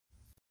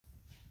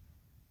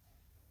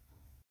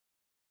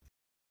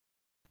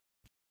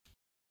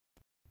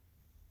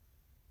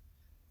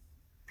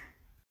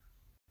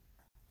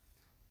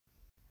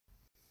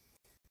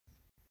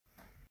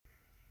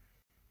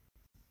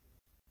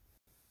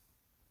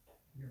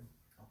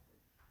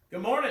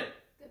Good morning.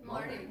 Good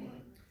morning.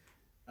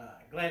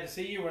 Glad to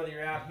see you, whether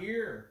you're out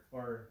here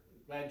or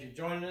glad you're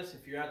joining us.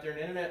 If you're out there in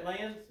the internet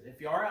lands, if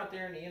you are out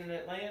there in the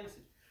internet lands,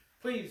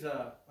 please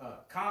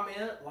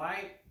comment,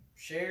 like,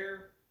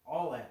 share,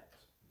 all that.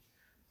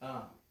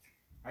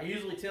 I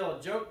usually tell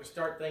a joke to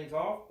start things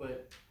off,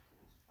 but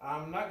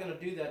I'm not going to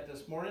do that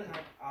this morning.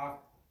 I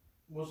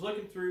was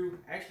looking through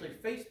actually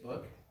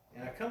Facebook,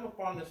 and I come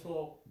upon this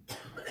little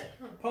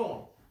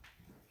poem,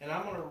 and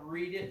I'm going to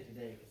read it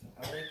today because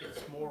I think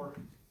it's more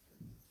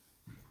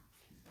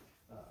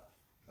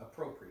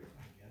appropriate,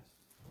 I guess.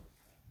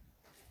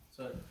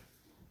 So it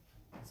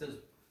says,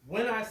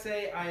 when I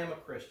say I am a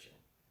Christian,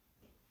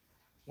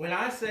 when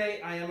I say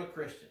I am a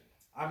Christian,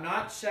 I'm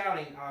not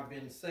shouting I've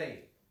been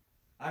saved.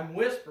 I'm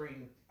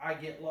whispering I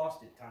get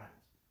lost at times.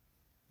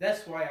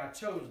 That's why I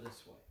chose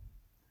this way.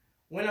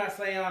 When I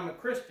say I'm a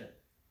Christian,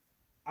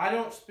 I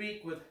don't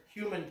speak with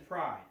human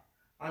pride.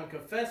 I'm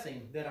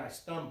confessing that I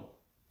stumble,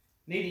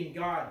 needing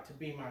God to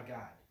be my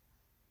guide.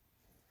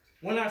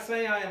 When I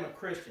say I am a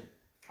Christian,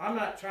 I'm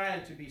not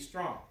trying to be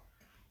strong.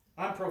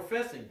 I'm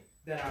professing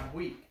that I'm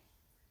weak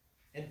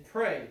and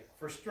pray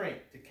for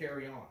strength to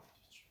carry on.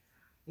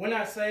 When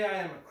I say I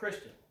am a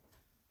Christian,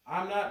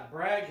 I'm not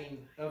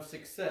bragging of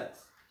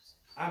success.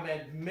 I'm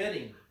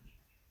admitting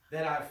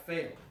that I've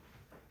failed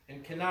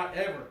and cannot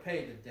ever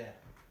pay the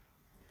debt.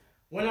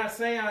 When I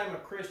say I am a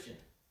Christian,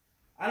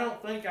 I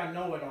don't think I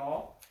know it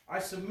all. I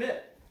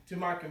submit to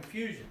my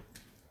confusion,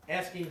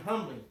 asking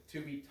humbly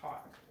to be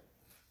taught.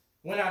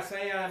 When I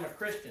say I am a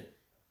Christian,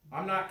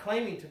 I'm not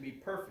claiming to be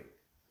perfect.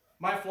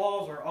 My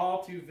flaws are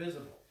all too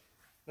visible,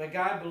 but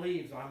God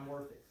believes I'm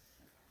worth it.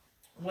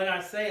 When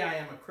I say I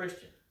am a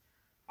Christian,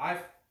 I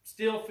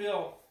still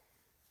feel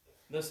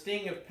the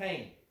sting of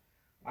pain.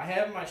 I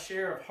have my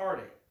share of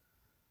heartache.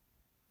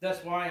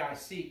 That's why I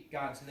seek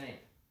God's name.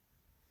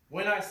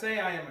 When I say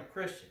I am a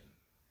Christian,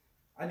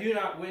 I do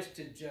not wish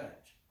to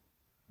judge.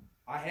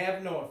 I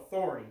have no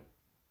authority.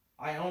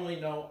 I only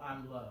know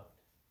I'm loved.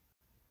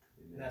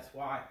 And that's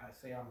why I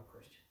say I'm a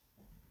Christian.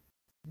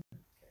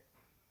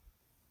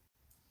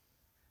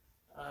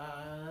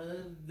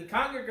 The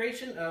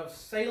congregation of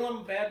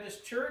Salem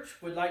Baptist Church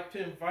would like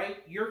to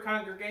invite your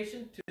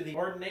congregation to the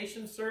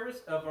ordination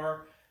service of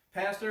our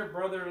pastor,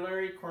 Brother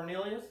Larry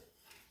Cornelius,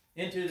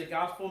 into the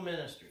gospel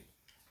ministry.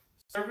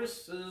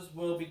 Services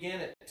will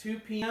begin at 2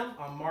 p.m.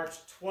 on March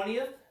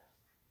 20th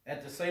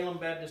at the Salem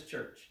Baptist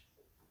Church.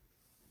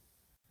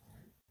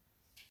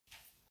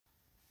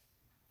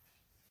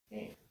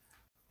 Okay.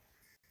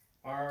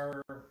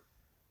 Our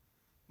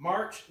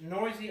March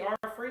noisy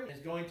offering is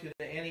going to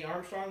the Annie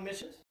Armstrong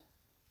Missions.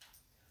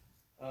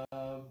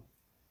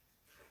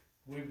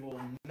 We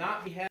will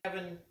not be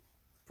having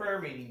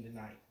prayer meeting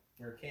tonight.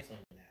 We're canceling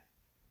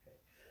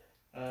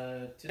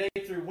that. Today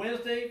through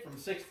Wednesday from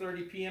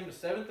 6:30 p.m. to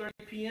 7:30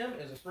 p.m.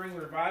 is a spring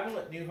revival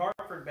at New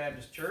Hartford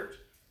Baptist Church.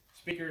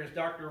 Speaker is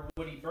Dr.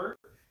 Woody Burt.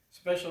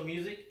 Special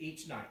music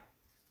each night.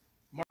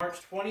 March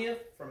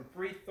 20th from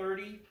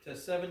 3:30 to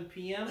 7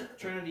 p.m.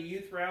 Trinity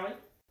Youth Rally.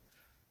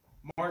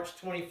 March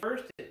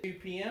 21st at 2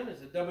 p.m.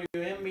 is a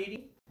WM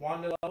meeting.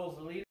 Wanda Lovell's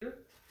the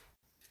leader.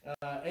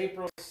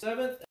 April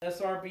 7th,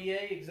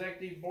 SRBA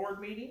Executive Board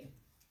meeting.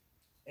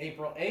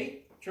 April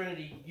 8th,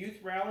 Trinity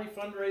Youth Rally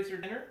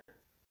fundraiser dinner.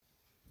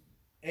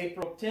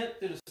 April 10th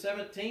to the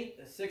 17th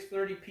at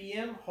 6:30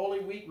 p.m. Holy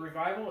Week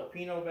Revival at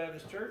Pino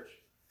Baptist Church.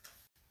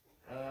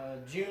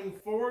 June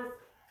 4th,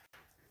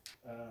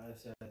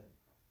 it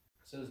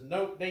says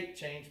note date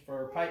change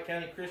for Pike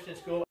County Christian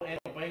School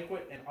annual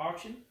banquet and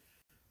auction.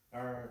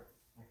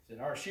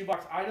 Our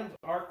shoebox items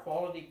are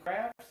quality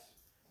crafts,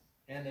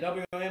 and the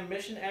WM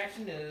mission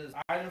action is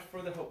items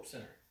for the Hope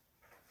Center.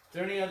 Is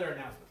there any other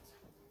announcements?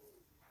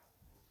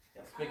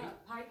 Yes, Vicki?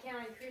 Pike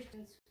County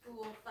Christian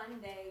School Fun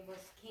Day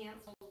was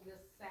canceled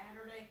this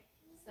Saturday,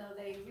 so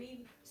they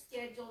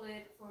rescheduled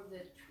it for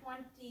the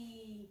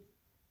 26th.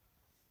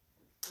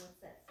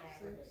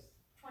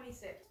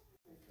 26th.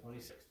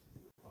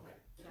 Okay.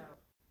 So,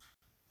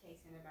 in case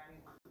anybody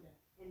wanted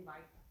to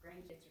invite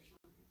grandkids or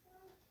something.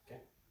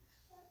 Okay.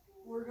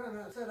 We're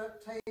gonna set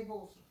up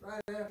tables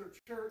right after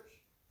church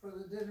for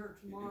the dinner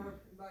tomorrow.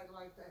 Anybody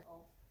like that?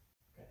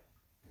 Okay.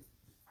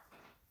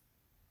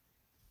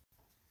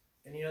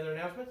 Any other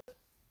announcements?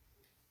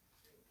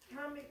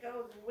 Tommy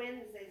goes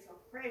Wednesday, so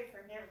pray for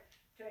him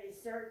to a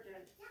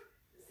surgeon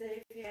to see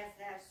if he has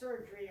to have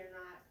surgery or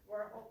not.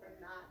 We're hoping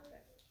not,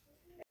 but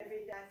if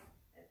he does,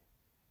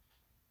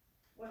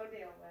 we'll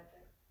deal with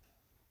it.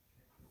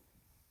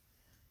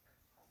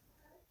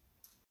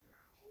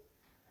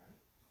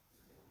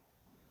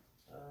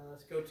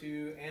 Let's go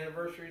to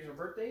anniversaries or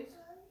birthdays.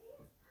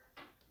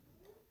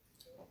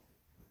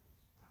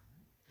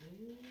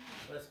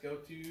 Let's go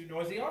to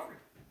noisy offering.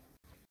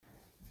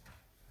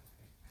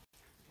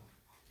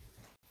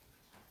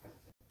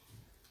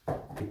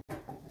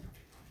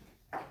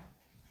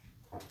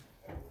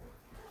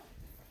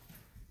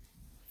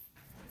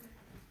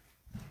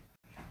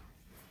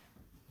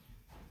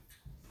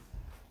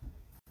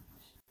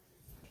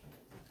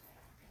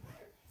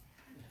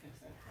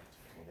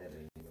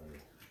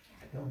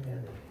 Don't have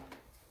any.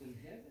 We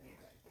have any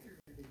right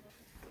here.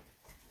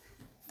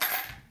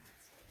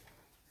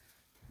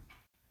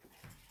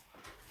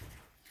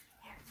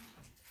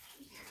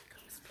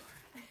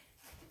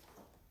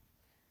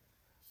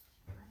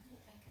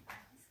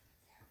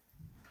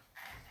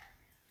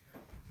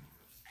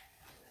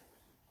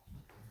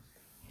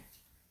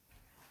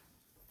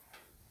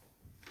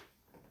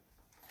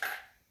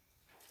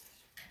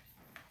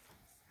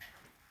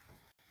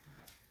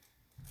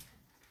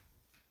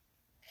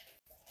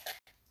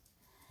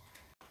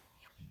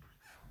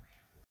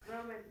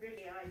 Roman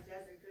really always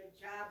does a good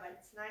job, but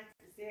it's nice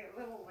to see a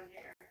little one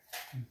here.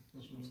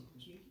 She's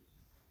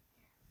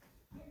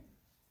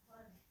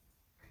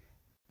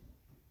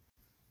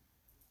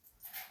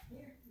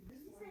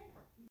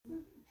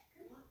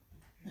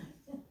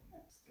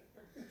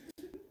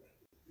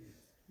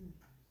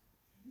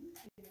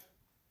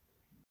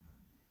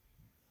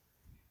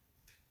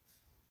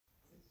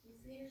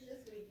here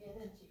this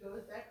weekend and she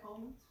goes back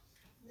home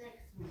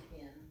next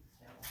weekend,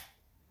 so.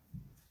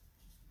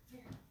 Yeah,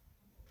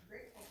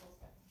 grateful for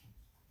that.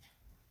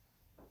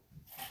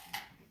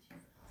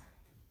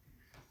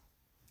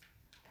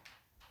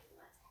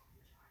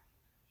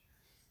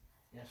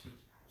 Yeah,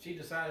 she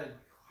decided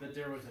that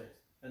there was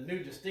a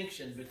new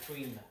distinction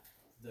between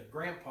the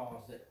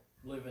grandpas that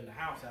live in the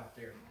house out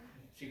there.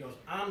 She goes,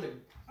 I'm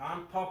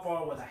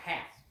Pawpaw with a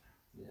hat.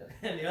 Yeah.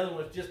 And the other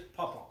one's just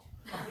Pawpaw.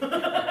 He's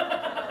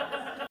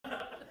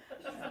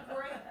a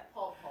grandpa.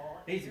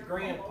 He's a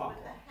grandpa. With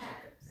a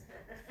hat.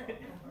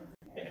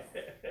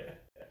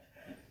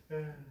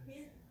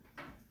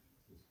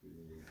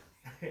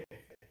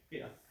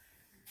 Yeah.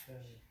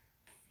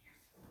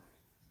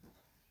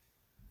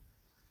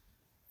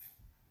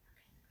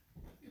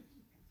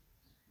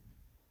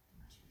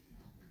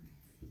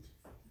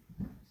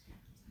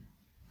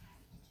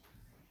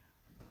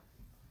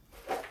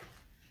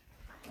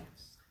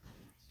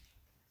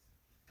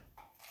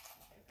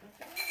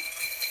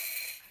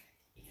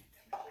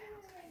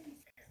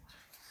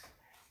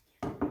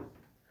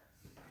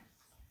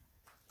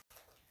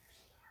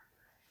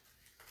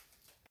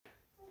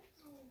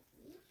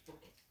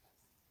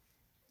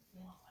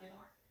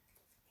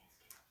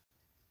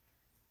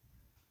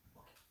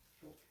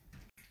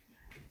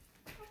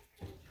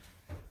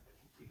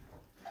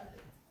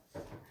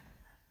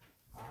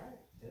 All right,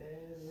 that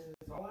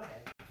is all I have.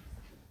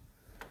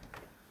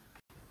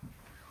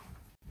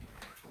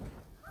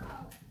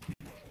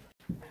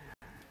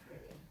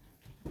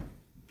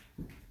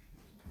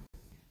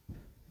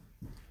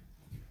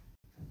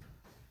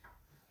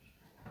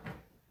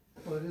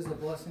 Well, it is a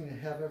blessing to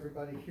have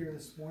everybody here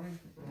this morning,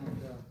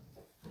 and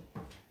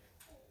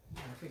I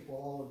think we'll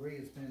all agree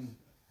it's been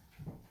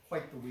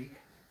quite the week.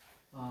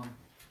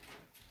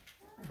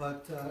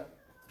 But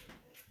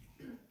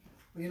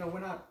you know, we're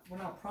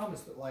not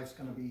promised that life's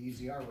going to be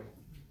easy, are we?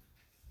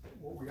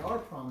 What we are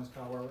promised,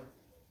 however,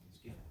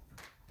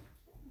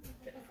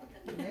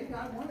 maybe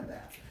I wanted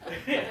that.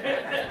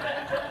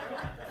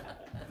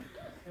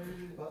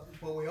 But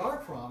what we are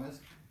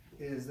promised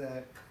is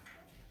that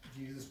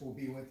Jesus will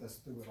be with us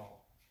through it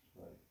all.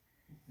 Right.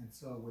 And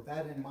so with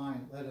that in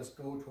mind, let us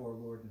go to our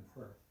Lord in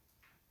prayer.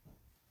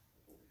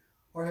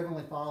 Our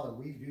Heavenly Father,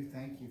 we do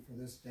thank you for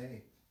this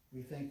day.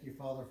 We thank you,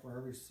 Father, for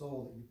every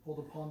soul that you pulled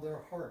upon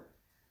their heart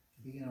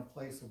to be in a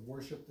place of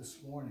worship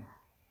this morning,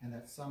 and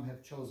that some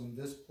have chosen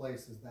this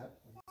place as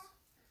that place.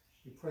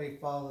 We pray,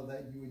 Father,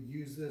 that you would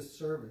use this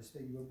service,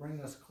 that you would bring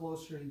us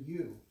closer to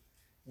you.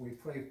 We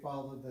pray,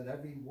 Father, that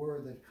every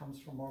word that comes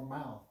from our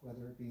mouth,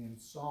 whether it be in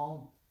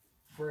song,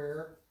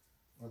 prayer,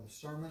 or the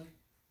sermon,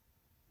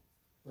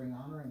 bring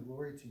honor and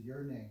glory to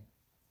your name.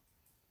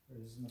 For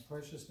it is in the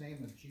precious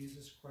name of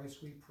Jesus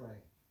Christ we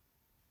pray.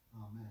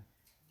 Amen.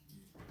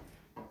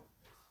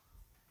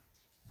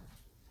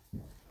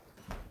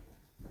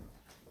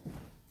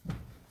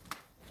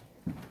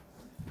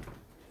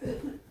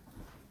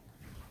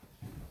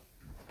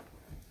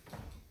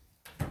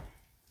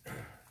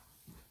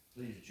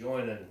 Please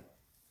join in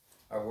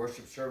our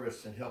worship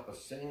service and help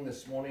us sing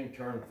this morning.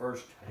 Turn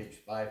first to page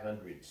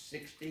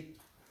 560.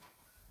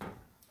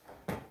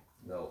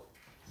 No,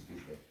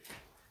 excuse me.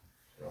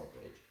 Wrong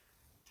page.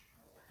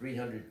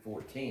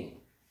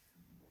 314.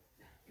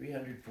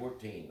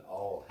 314.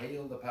 All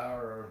hail the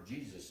power of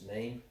Jesus'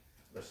 name.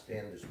 Let's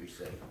stand as we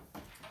sing.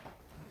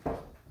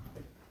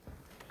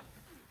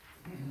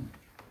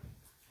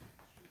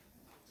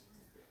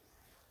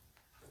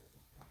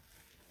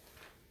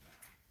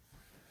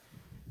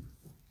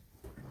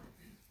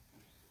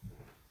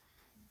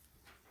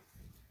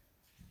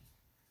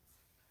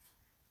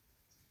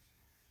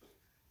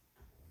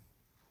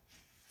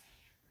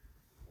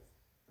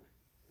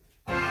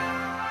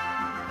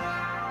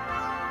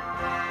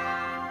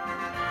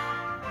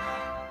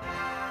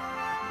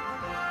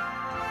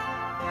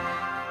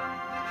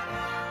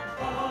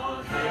 All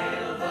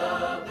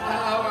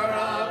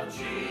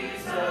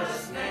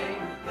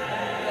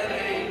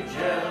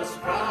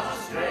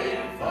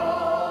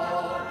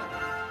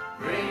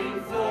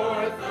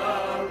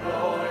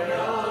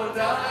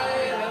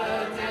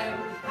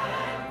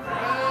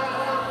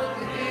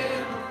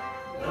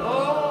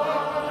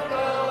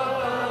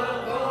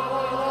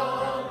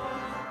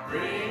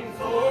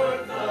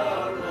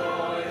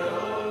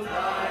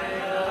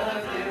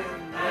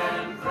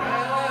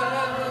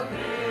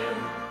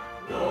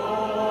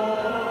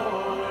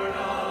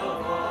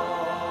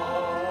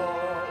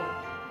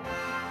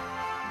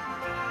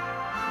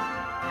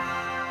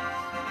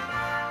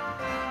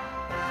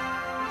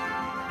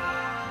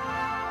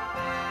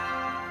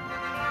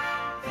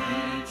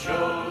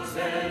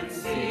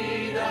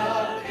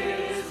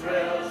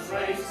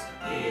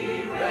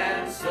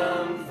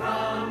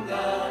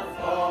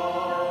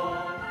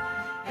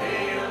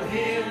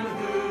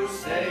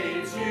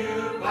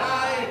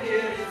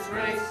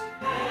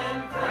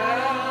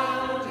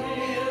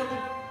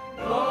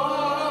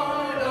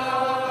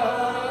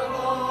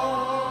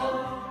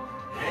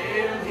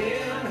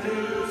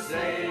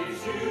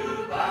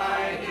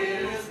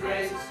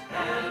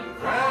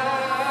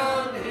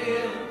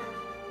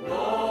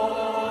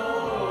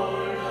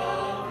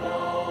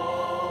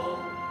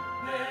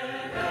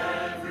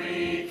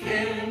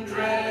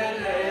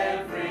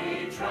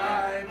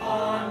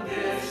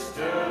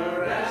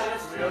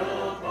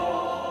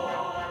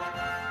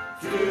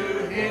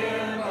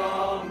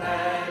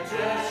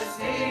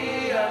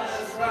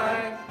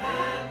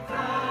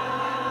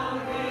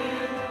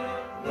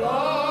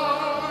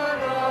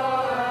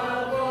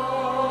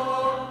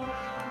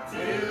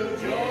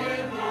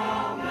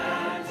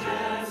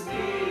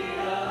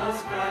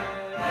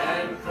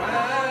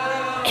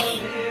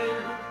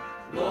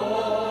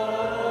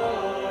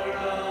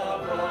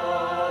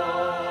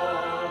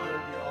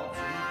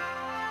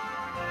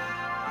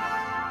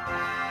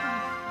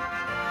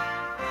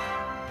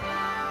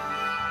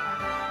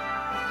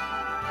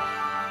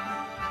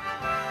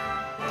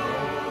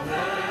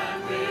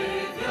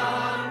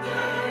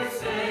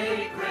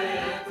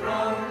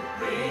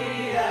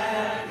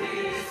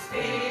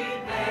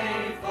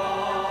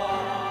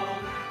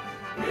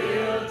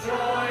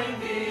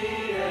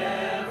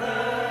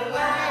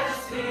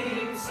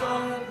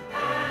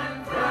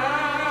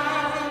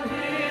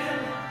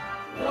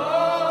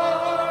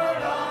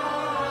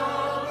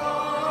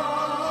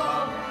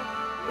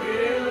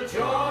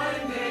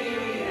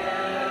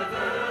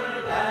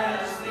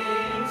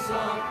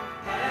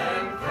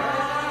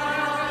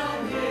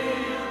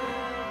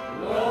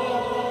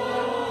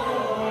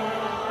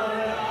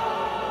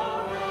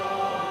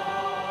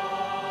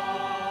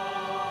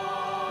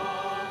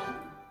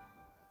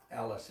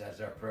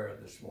That's our prayer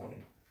this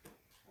morning.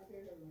 Our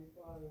dear Heavenly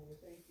Father, we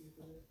thank you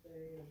for this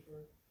day and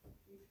for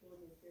each one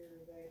that's here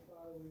today.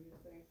 Father, we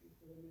just thank you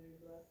for the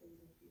many blessings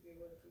that you give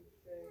us each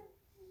day.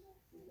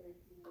 We thank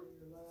you for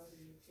your love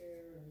and your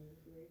care and your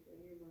grace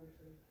and your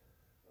mercy.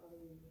 Father,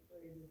 we just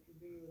pray that you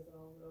be with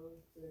all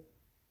those that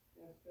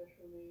have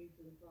special needs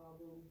and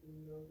problems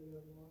and those that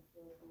have lost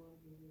loved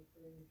ones. We just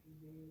pray that you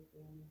be with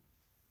them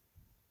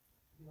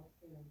and help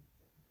them.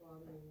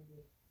 Father, we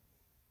just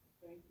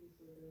thank you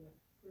for the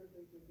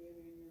privilege of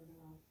being in your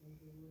house and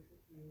to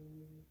worship you, and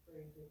we just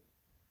pray that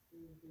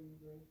we would bring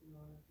grace and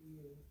honor to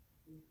you.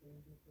 These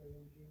things we pray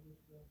in Jesus'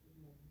 blessed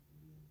name.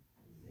 Amen.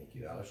 Thank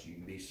you, Alice. You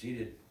can be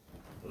seated.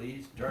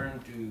 Please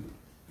turn to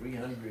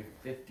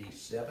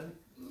 357.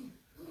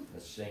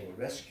 Let's sing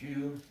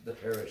Rescue the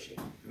Perishing.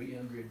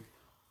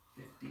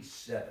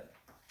 357.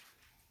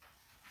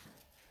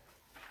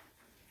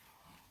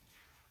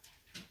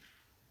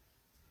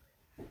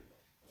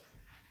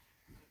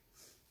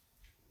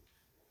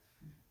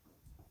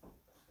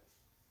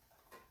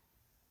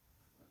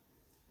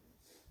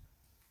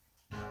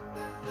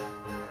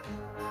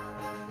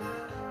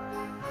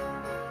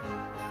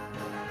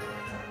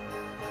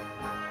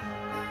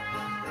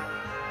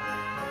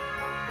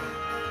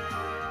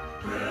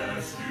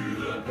 Rescue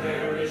the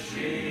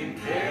perishing,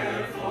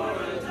 care for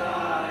the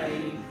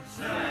dying,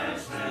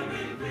 snatch them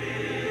in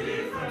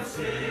pity from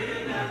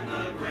sin and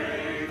the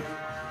grave.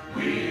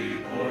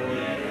 Weep for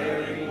the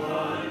erring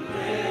one,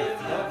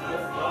 lift up the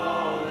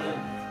fallen,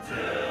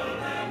 tell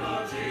them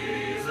of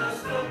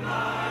Jesus the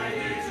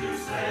mighty to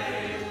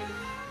save.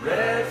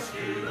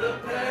 Rescue the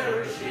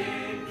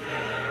perishing,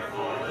 care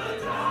for the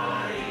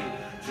dying,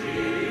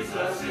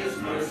 Jesus is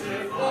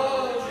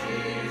merciful,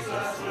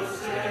 Jesus will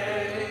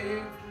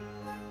save.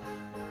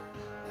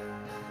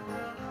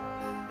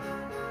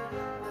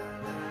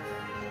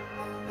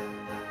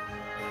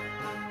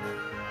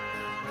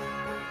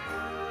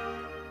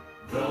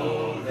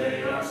 Though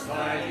they are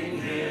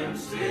slighting him,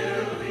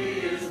 still he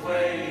is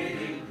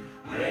waiting,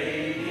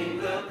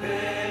 waiting the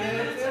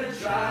penitent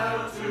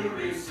child to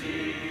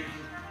receive.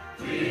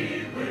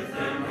 Plead with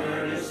them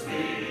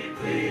earnestly,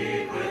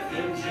 plead with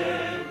them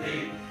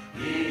gently,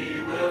 he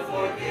will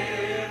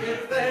forgive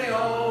if they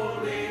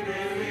only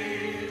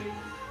believe.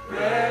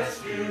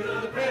 Rescue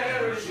the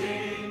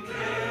perishing,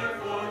 care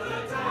for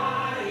the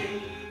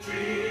dying,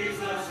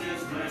 Jesus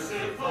is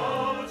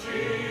merciful,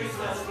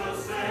 Jesus will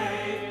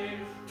save.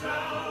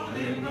 Down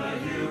in the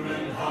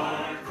human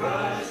heart,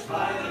 crushed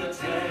by the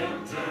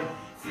tempter,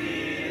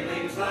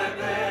 feelings lie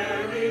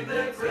buried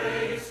that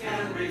grace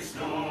can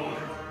restore.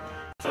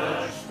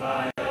 Touched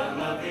by a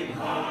loving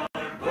heart,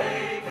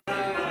 wakened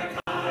by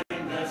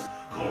kindness,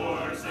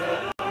 chords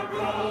that are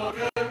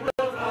broken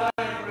will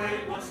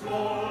vibrate once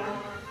more.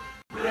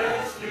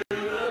 Rescue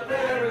the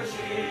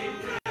perishing,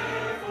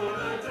 care for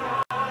the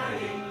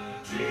dying,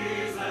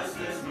 Jesus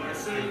is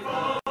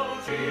merciful,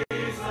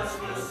 Jesus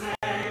will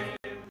save.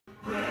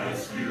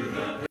 Rescue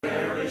the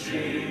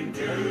perishing,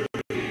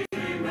 duty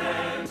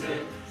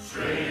demanded,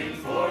 strength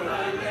for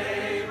thy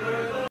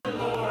labor the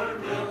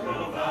Lord will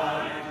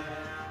provide.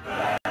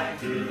 Back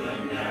to the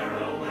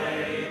narrow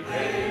way,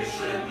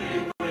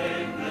 patiently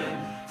win them,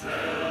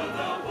 tell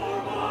the poor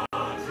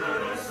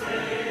wanderer a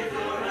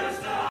Savior has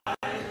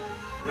died.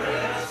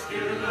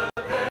 Rescue the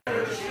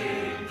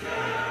perishing,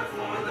 care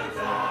for the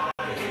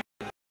dying.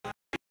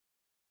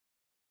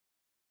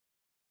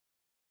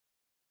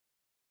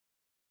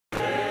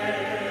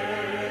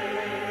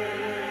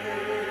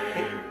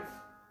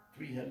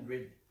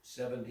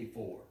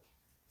 374.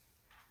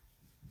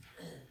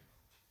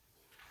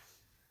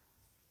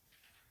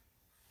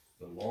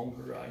 The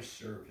longer I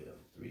serve him.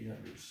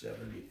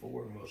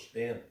 374. And we'll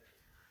stand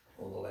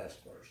on the last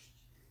verse.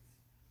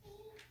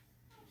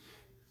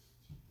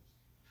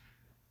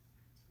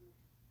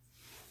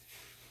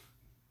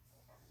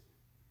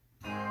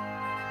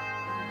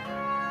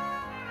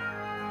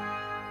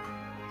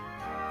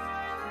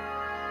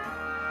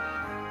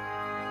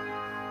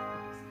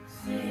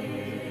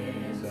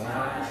 Since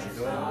I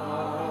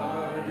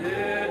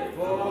started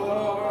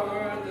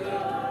for the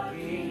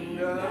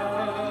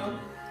kingdom,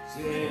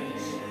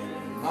 since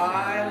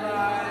my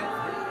life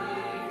has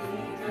been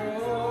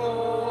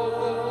controlled,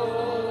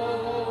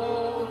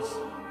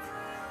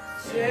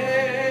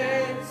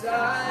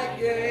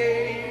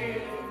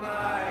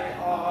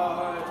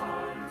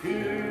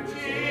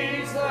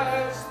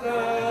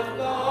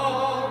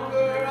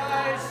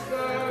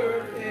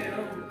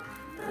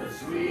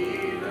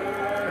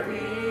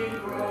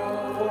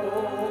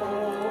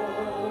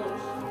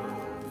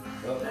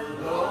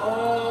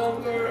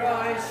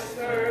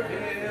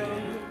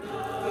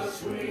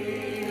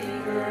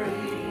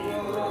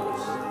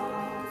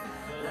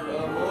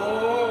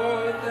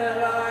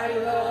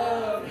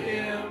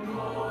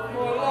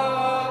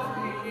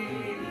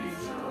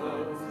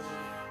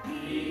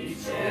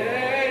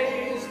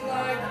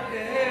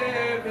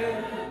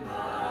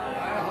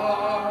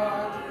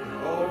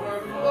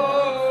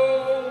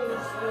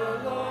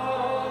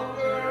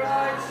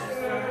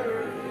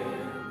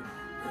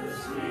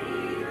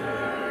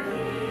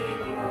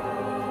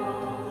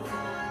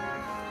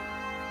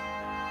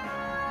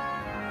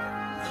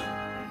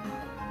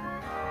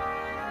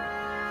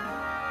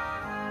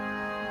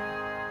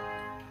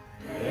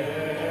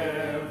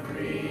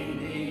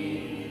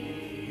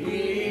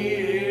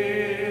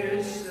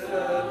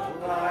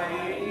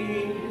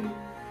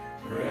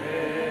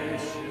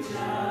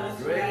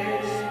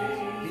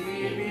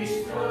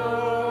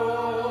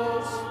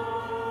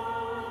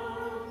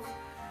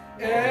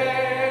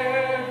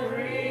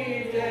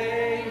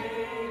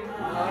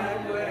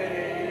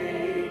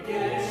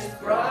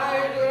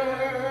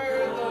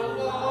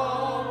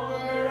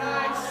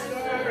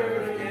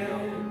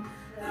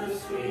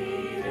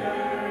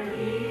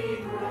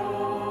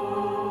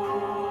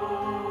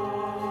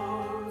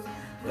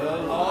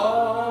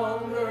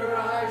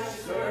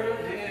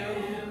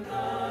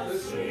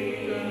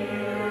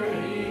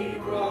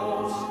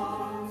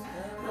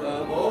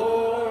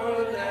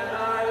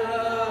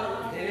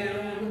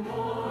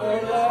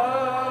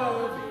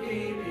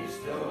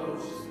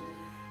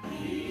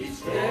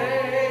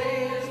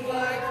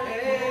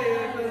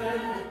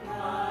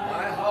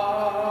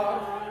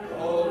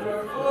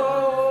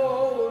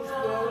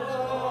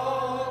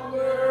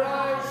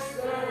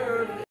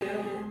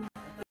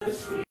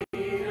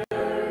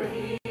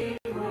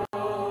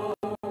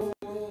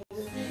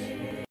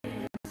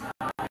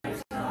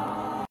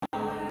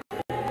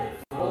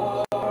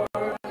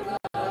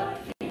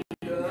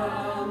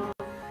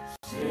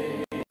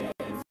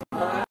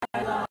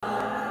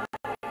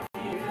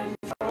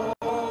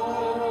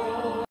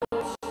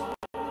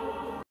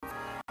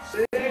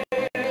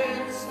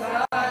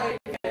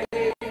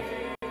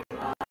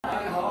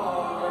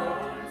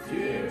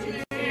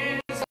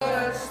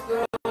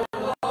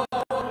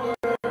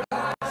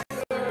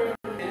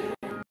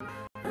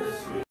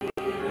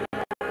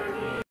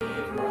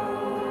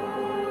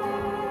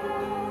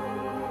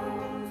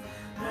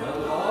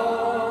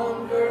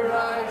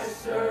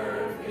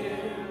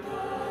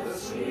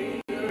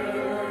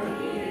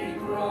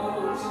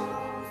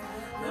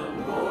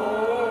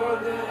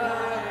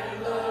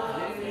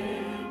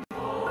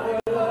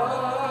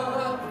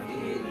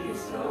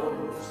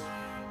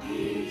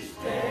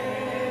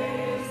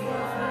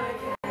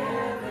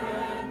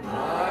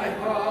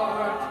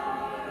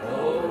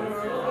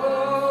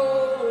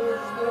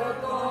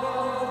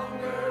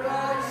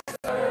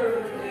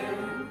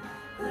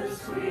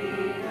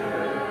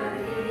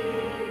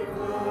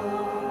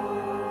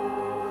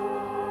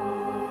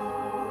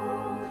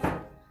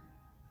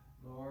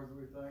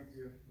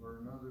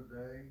 another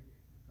day.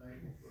 Thank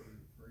you for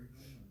freedom,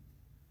 and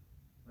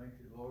thank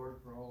you,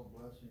 Lord, for all the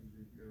blessings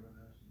you've given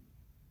us, and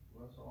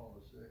bless all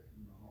the sick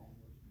and the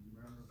homeless, and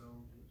remember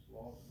those that's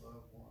lost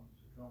loved ones,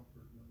 to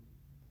comfort them.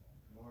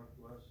 Lord,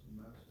 bless the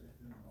message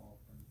and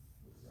offering.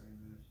 We pray in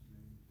this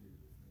name,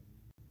 Jesus.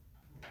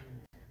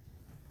 Amen.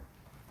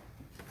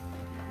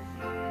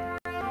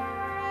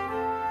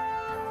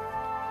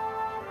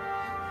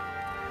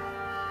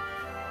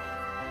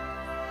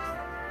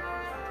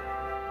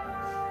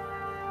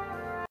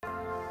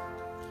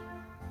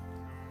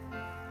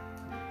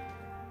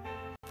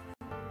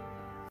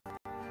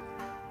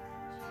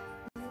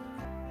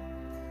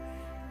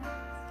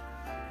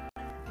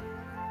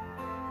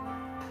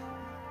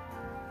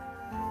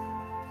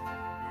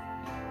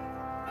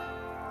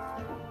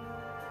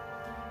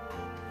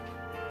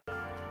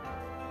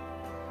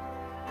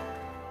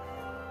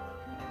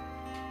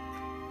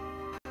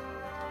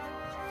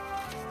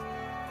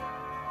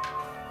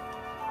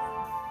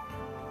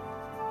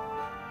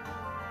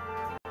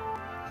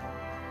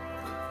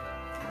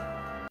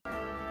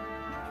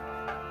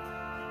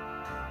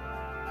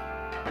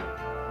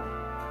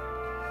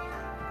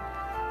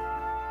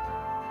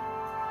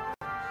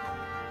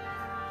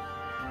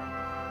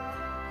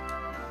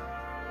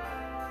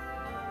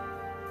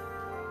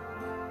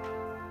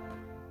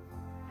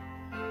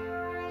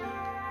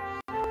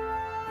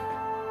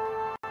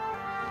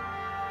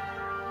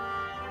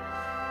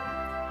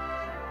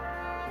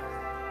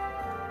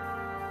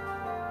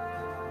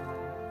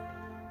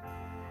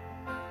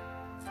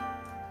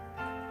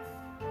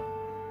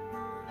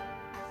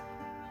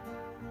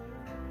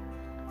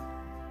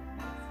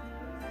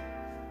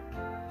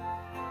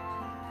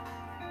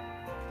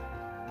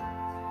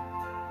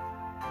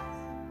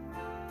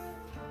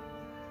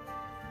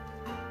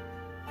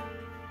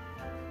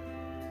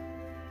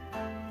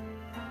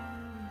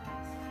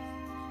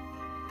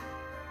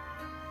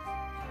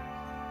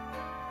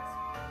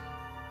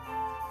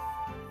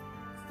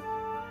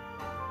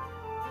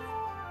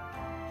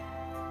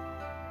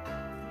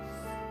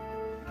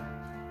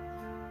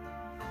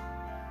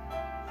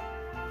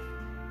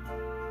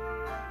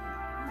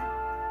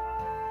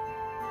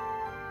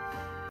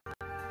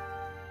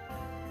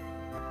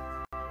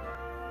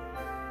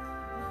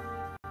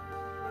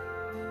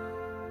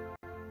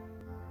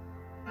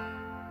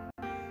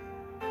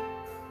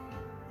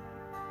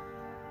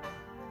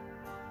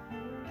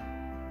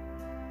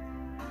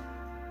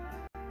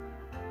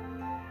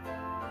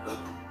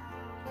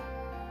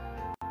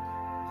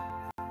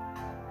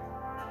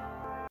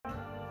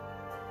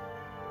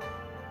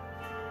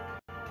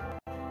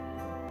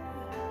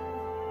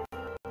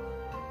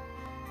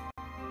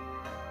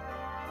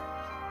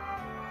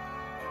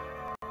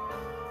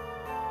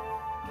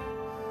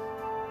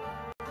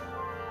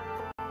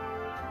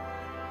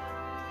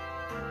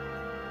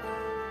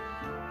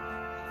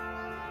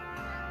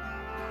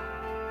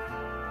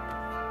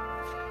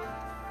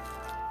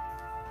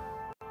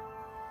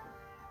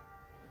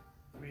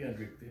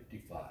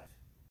 $355.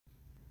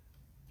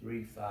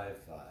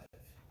 355.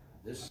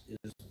 This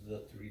is the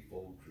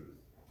threefold truth.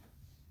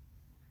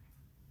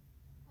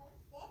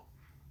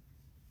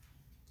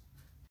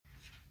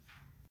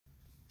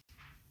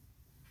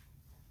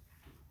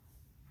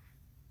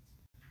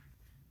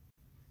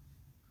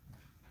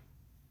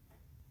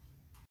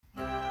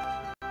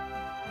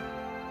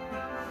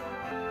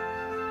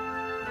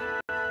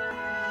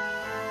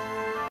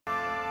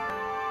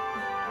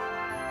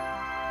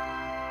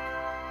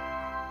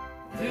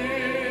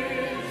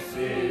 This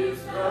is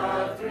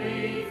the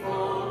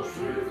threefold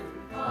truth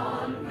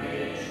on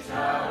which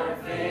our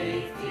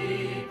faith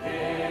depends.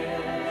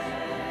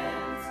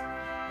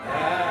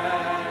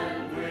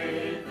 And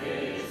with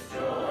this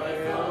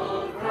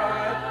joyful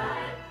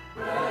cry,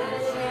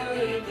 brother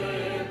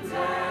begins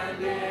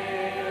and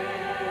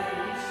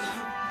ends.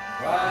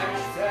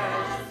 Christ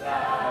has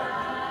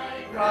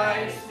died,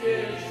 Christ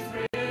is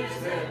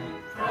risen,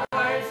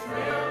 Christ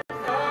will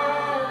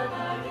come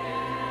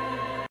again.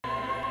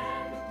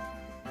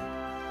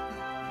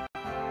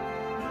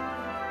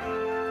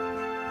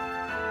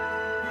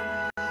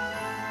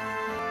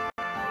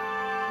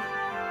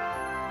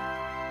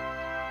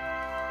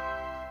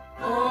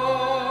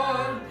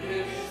 On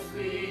this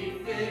we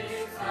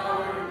fix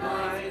our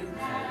minds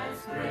as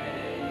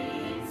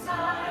praying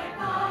side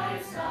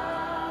by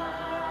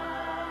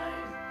side.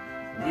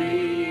 We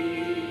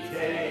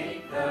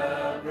take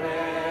the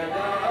bread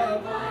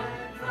of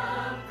life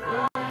from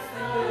Christ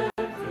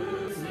the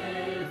crucified.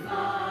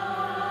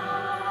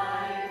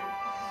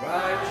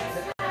 Christ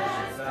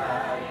has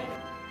died,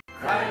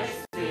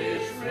 Christ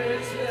is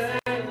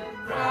risen,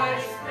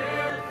 Christ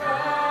will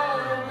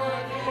come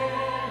again.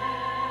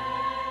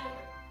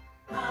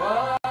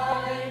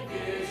 By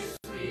this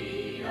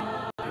we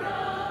are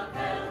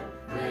upheld,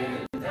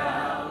 when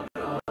down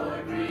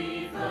or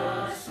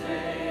grievous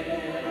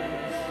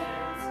sins.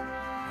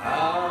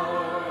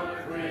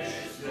 Our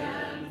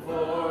Christian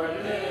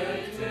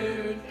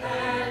fortitude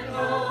and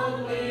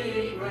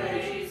only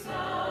grace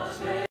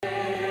sustains.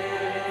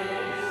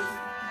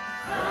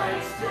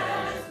 Christ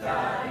has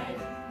died,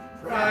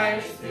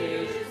 Christ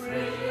is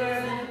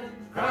risen,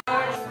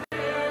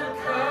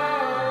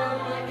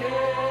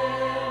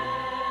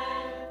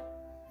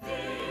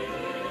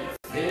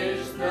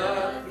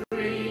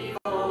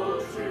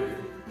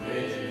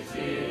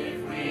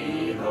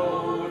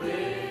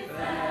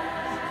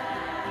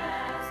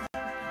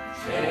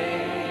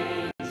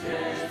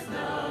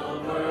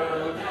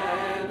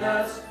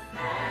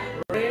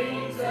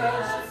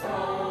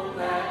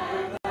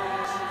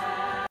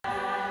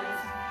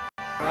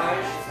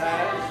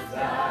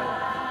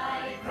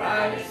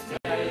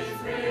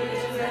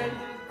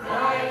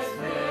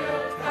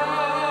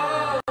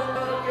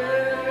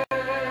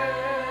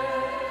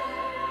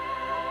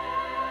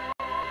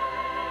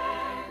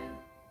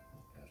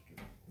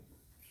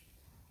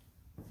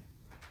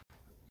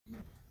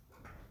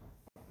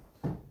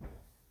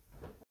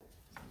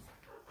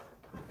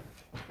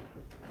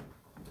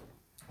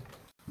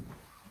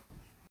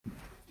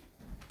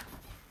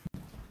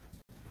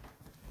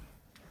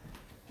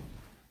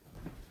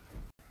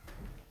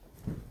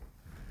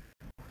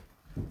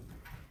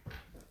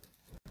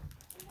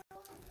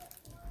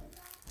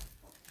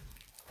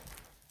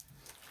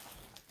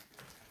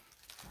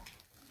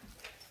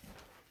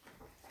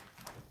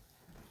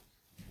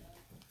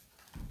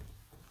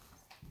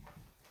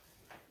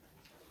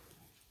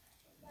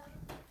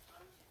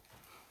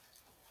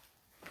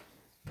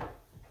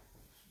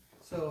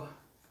 So,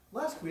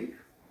 last week,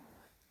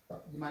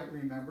 you might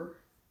remember,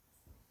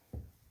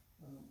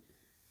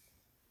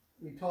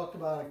 we talked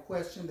about a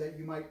question that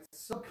you might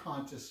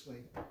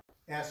subconsciously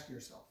ask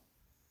yourself.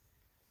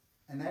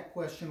 And that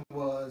question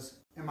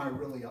was, am I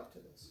really up to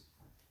this?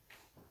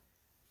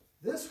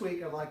 This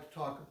week, I'd like to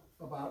talk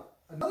about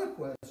another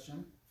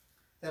question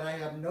that I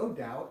have no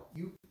doubt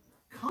you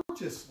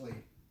consciously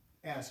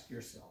ask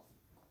yourself.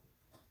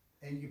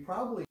 And you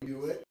probably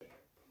do it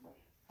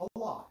a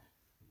lot.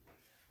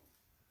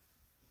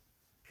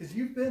 Because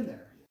you've been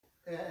there,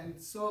 and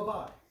so have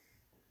I.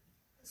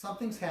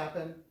 Something's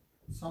happened,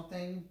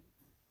 something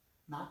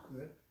not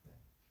good,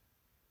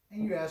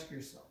 and you ask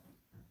yourself,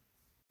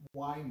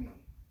 why me?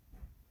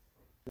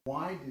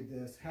 Why did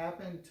this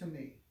happen to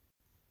me?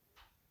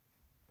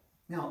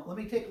 Now, let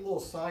me take a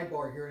little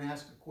sidebar here and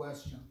ask a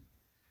question.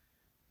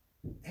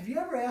 Have you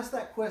ever asked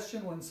that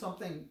question when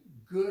something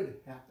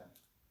good happened?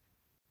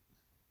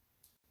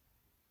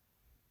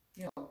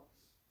 You know,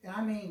 and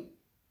I mean,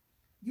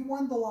 you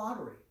won the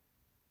lottery.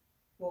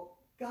 Well,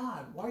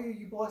 God, why are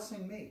you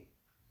blessing me?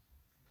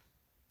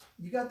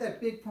 You got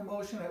that big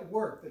promotion at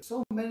work that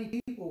so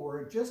many people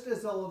were just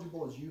as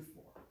eligible as you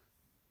for.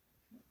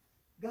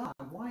 God,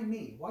 why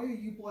me? Why are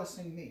you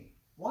blessing me?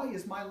 Why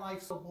is my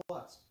life so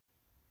blessed?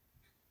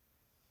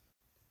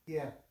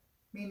 Yeah,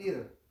 me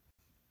neither.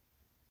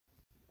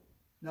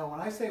 No,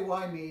 when I say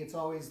why me, it's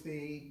always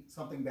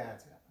something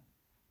bad's happened.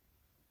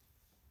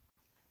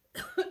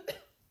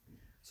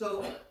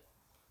 So,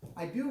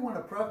 I do want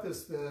to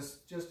preface this,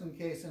 just in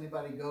case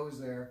anybody goes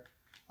there.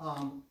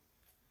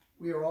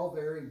 We are all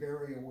very,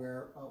 very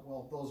aware,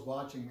 well, those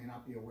watching may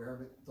not be aware,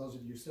 but those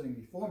of you sitting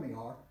before me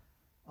are,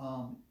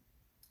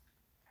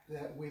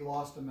 that we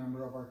lost a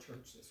member of our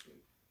church this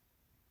week.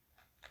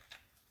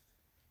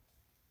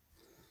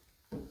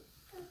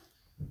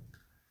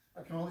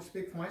 I can only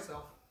speak for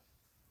myself,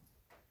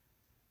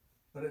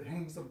 but it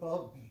hangs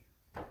above me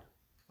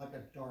like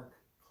a dark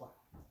cloud.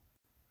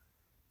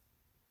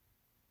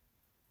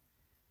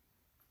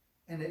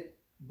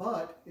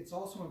 But it's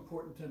also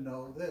important to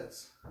know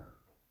this.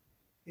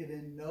 It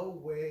in no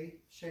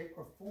way, shape,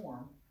 or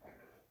form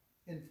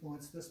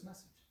influenced this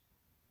message.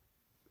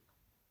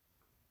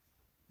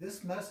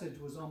 This message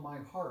was on my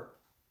heart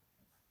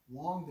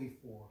long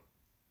before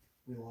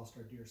we lost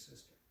our dear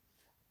sister.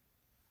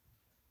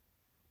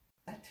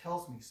 That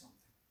tells me something.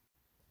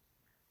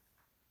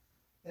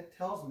 That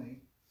tells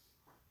me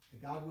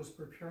that God was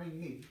preparing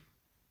me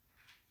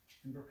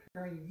and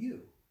preparing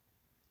you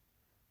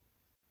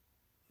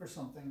for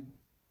something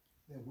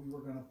that we were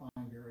going to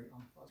find very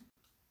unpleasant.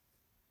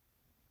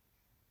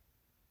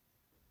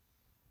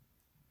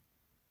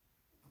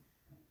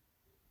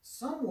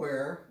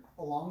 Somewhere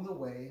along the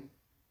way,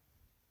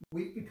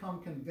 we've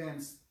become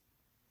convinced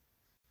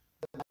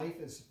that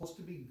life is supposed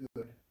to be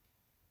good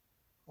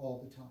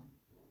all the time.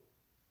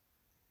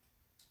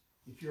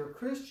 If you're a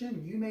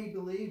Christian, you may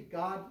believe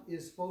God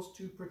is supposed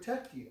to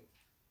protect you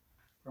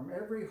from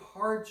every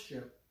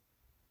hardship,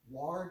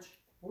 large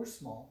or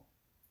small,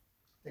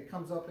 that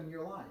comes up in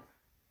your life.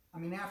 I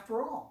mean,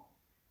 after all,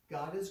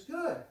 God is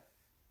good.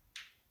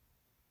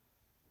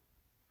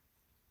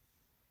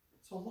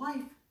 So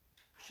life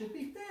should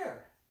be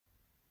fair.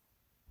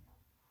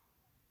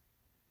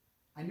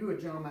 I knew a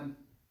gentleman,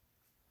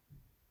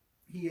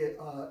 he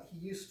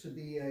used to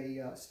be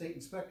a state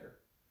inspector,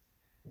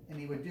 and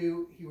he would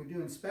do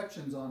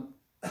inspections on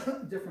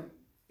different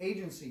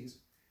agencies,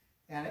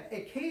 and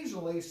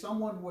occasionally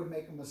someone would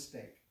make a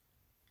mistake.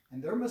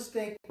 And their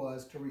mistake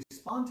was to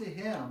respond to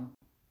him,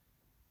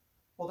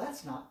 well,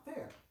 that's not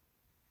fair.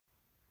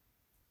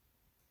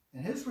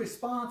 And his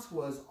response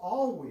was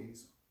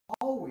always,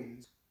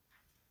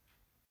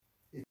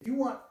 if you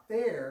want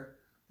fair,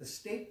 the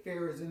state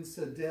fair is in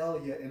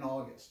Sedalia in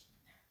August.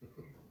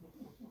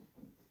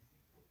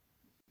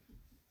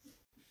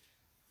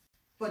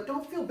 But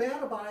don't feel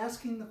bad about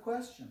asking the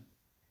question,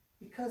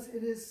 because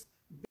it is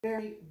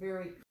very,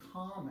 very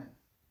common.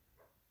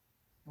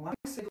 And when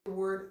I say the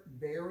word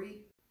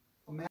very,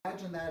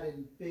 imagine that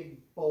in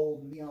big,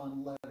 bold,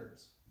 neon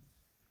letters.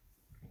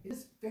 It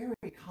is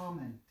very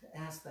common to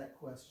ask that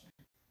question.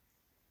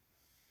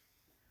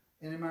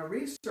 And in my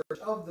research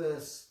of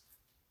this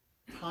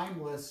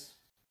timeless,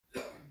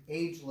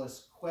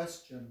 ageless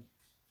question,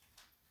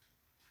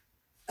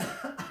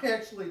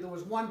 there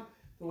was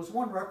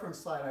one reference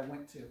site I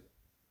went to.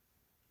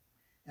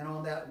 And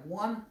on that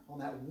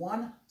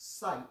one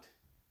site,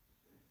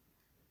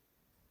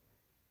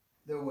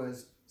 there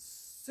was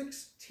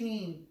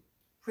 16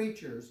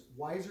 preachers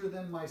wiser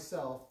than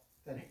myself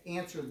that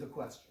answered the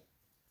question.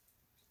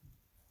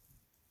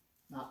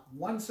 Not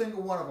one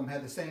single one of them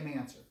had the same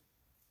answer.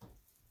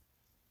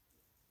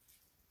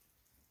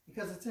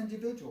 Because it's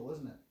individual,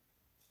 isn't it?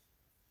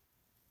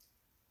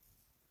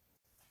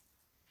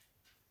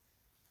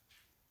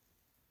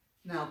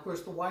 Now, of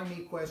course, the why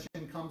me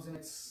question comes in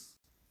its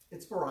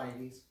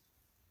varieties.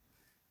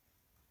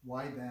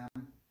 Why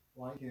them?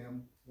 Why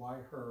him? Why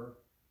her?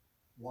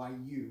 Why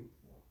you?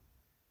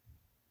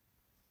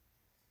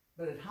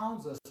 But it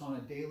hounds us on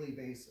a daily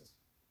basis.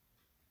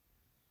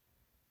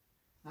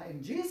 Now,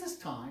 in Jesus'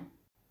 time,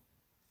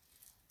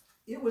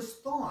 it was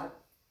thought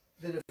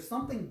that if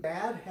something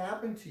bad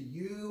happened to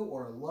you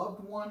or a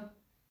loved one,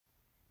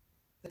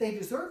 that they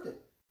deserved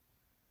it.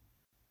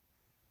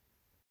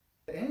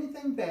 That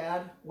anything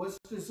bad was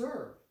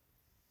deserved.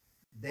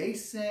 They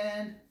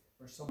sinned,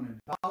 or someone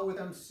involved with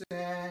them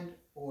sinned,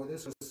 or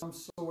this was some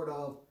sort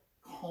of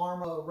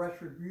karma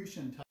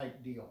retribution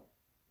type deal.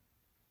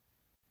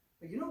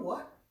 But you know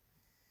what?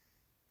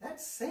 That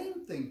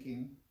same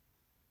thinking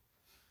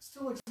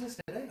still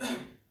exists today.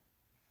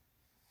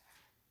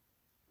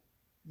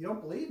 You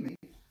don't believe me?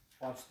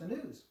 Watch the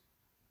news.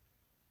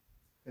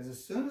 Because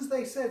as soon as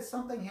they said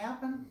something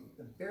happened,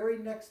 the very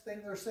next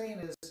thing they're saying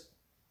is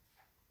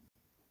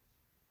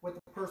what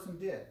the person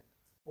did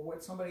or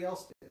what somebody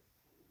else did.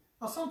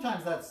 Now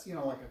sometimes that's,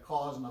 like a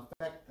cause and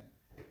effect thing.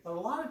 But a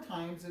lot of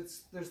times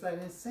there's that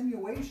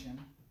insinuation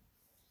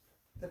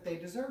that they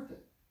deserved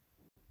it.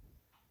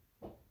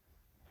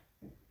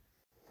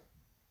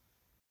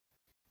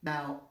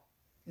 Now,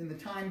 in the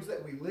times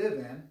that we live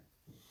in,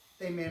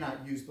 they may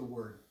not use the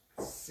word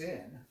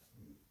sin.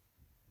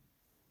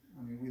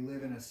 I mean, we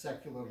live in a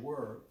secular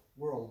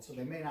world, so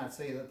they may not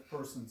say that the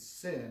person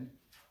sinned.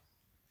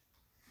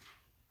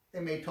 They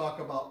may talk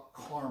about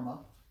karma,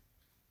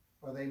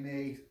 or they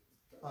may,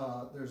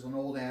 there's an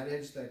old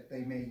adage that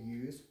they may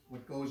use,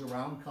 what goes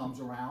around comes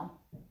around.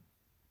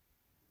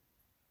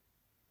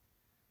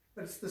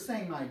 But it's the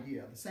same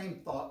idea, the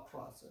same thought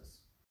process.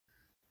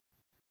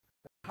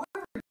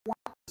 However you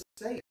want to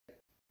say it,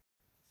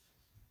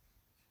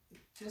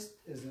 it just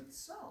isn't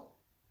so.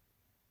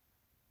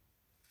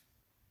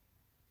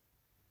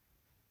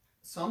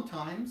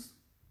 Sometimes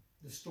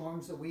the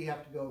storms that we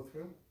have to go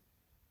through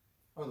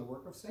are the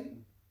work of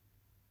Satan.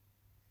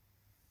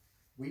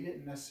 We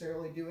didn't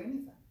necessarily do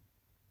anything.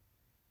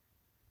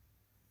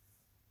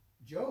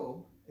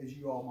 Job, as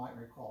you all might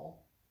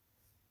recall,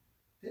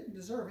 didn't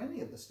deserve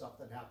any of the stuff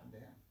that happened to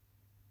him.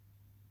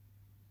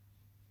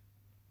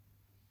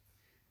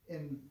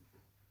 In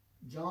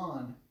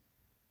John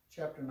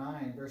chapter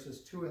 9,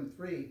 verses 2 and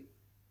 3,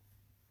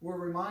 we're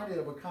reminded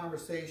of a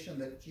conversation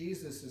that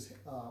Jesus is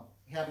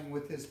having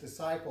with his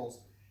disciples.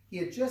 He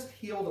had just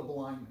healed a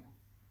blind man.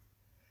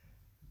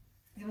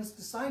 And his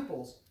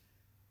disciples,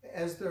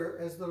 as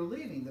they're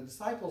leaving, the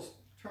disciples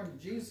turn to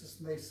Jesus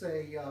and they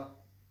say,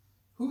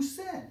 who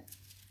sinned?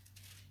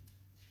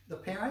 The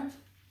parent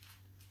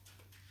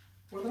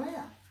or the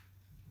man?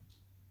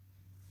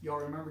 You all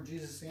remember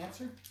Jesus'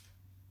 answer?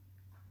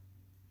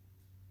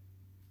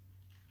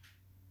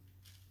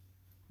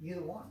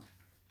 Neither one.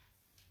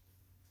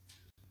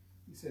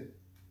 He said,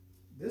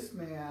 this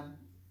man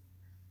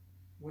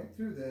went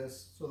through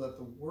this so that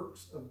the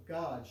works of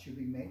God should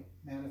be made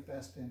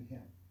manifest in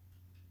him.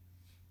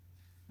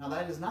 Now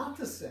that is not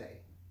to say,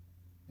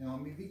 and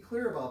let me be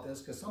clear about this,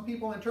 because some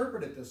people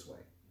interpret it this way,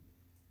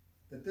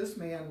 that this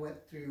man went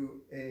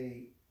through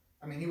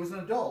he was an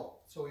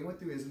adult, so he went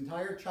through his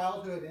entire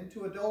childhood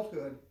into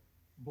adulthood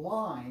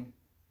blind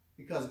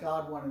because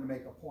God wanted to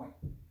make a point.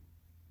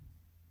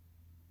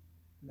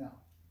 No.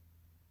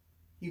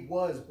 He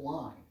was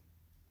blind.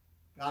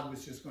 God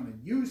was just going to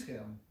use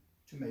him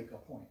to make a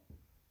point.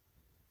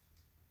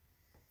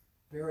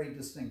 Very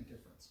distinct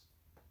difference.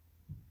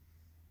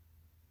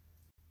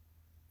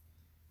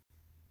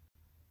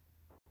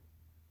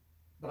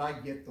 But I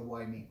get the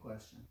why me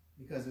question,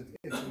 because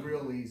it's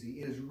real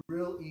easy. It is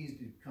real easy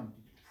to become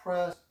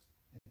depressed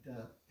and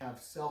to have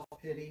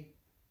self-pity.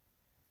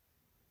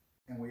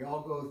 And we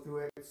all go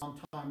through it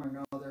sometime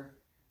or another.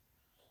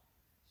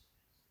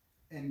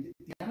 And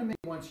the enemy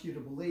wants you to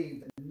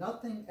believe that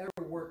nothing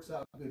ever works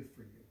out good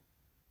for you.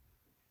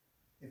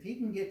 If he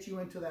can get you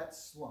into that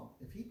slump,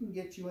 if he can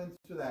get you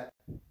into that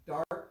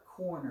dark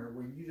corner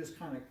where you just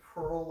kind of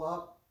curl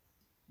up,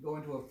 go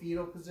into a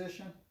fetal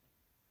position,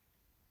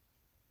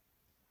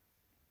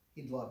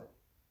 he'd love it.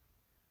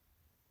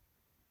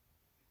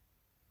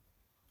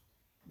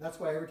 That's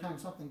why every time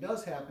something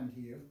does happen to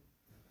you,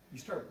 you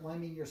start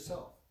blaming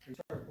yourself. You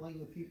start blaming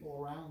the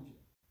people around you.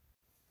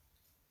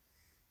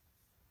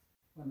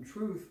 When in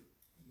truth,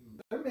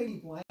 there may be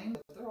blame,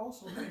 but there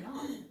also may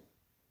not.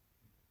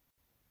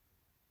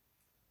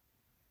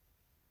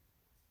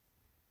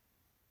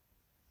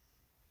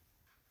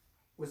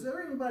 Was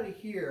there anybody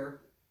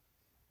here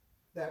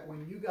that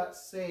when you got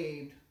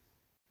saved,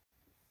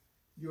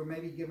 you were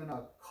maybe given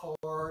a card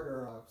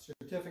or a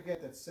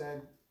certificate that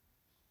said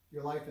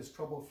your life is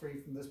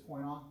trouble-free from this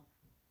point on?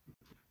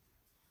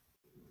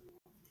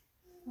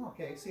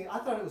 Okay, see, I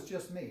thought it was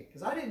just me,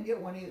 because I didn't get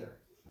one either.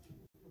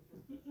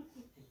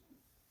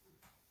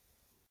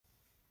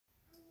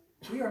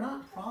 We are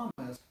not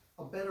promised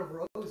a bed of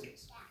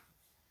roses.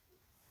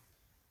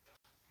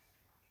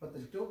 But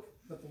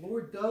the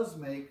Lord does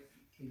make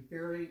a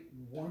very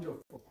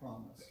wonderful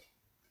promise.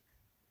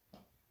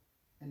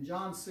 In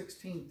John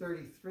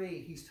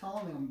 16:33, he's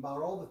telling them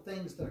about all the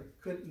things that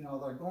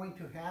are going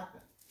to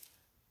happen.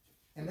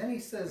 And then he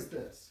says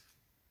this,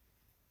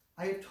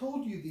 I have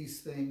told you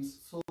these things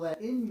so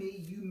that in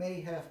me you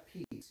may have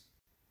peace.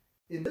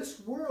 In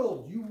this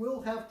world you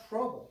will have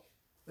trouble,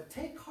 but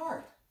take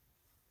heart.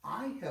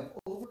 I have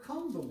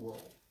overcome the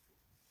world.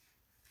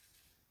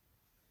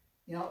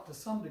 You know, to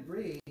some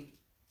degree,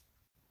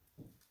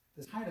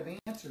 this kind of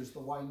answers the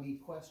why me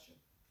question.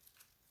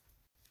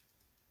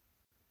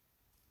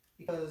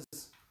 Because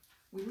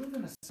we live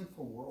in a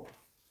sinful world.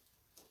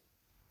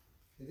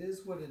 It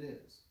is what it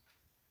is.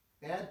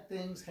 Bad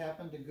things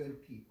happen to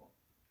good people.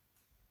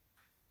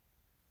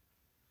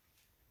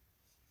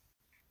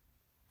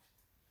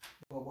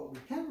 But what we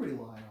can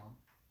rely on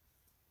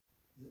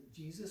is that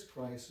Jesus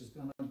Christ is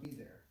going to be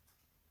there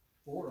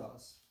for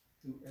us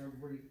through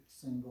every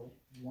single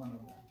one of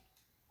them.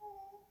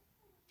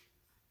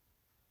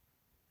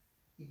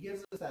 He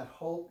gives us that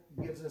hope,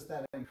 he gives us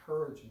that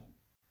encouragement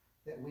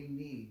that we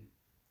need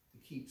to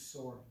keep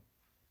soaring.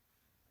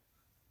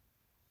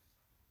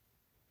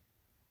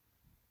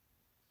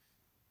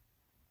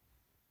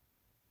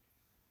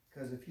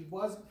 Because if he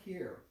wasn't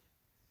here,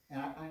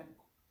 and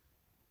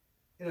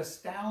it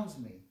astounds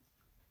me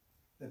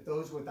that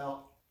those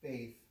without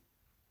faith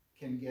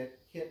can get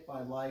hit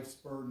by life's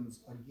burdens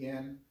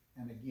again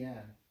and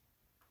again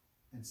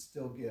and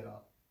still get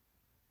up.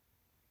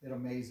 It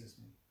amazes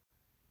me.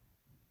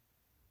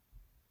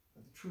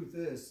 But the truth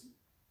is,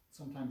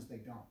 sometimes they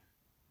don't.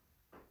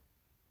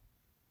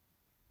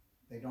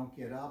 They don't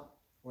get up,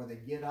 or they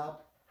get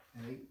up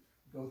and they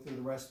go through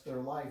the rest of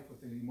their life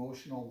with an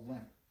emotional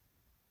limp.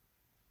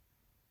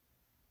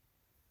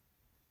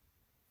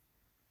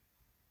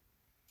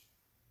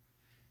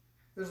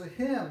 There's a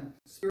hymn,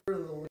 Spirit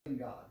of the Living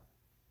God,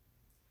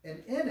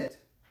 and in it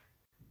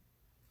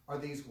are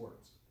these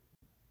words: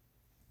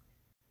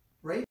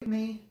 break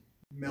me,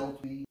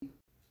 melt me,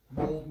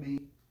 mold me,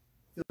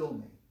 fill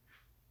me.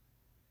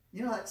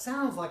 You know, that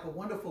sounds like a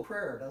wonderful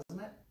prayer,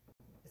 doesn't it?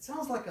 It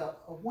sounds like a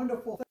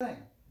wonderful thing.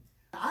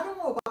 I don't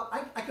know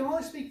about, I can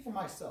only speak for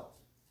myself.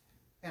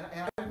 And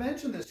I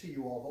mentioned this to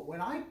you all, but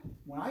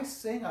when I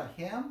sing a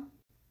hymn,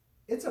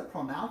 it's a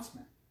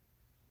pronouncement.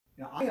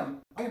 You know,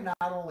 I am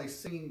not only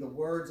singing the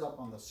words up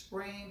on the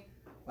screen,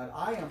 but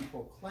I am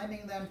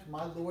proclaiming them to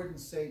my Lord and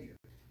Savior.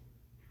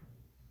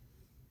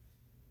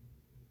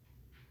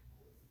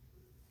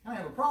 I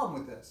have a problem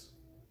with this.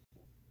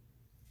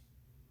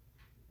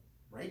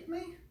 Break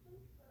me?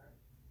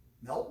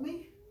 Melt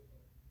me?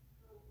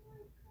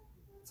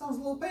 It sounds a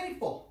little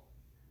painful.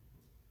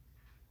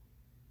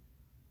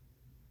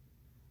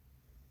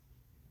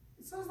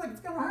 It sounds like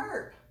it's going to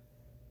hurt.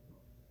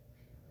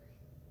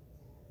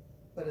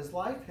 But as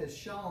life has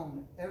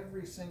shown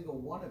every single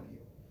one of you,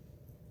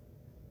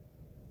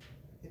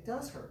 it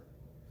does hurt.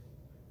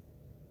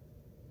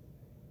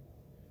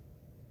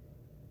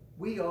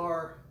 We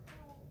are,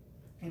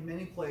 in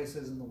many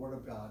places in the Word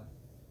of God,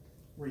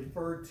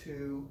 referred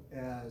to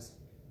as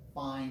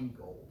fine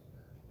gold,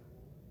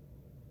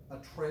 a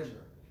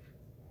treasure.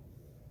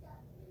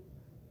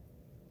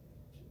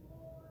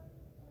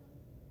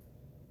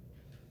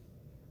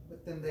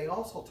 But then they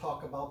also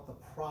talk about the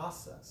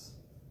process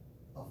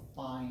of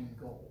fine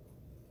gold,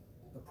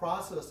 the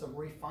process of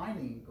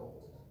refining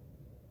gold.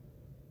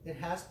 It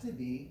has to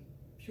be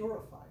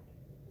purified.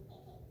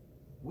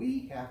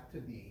 We have to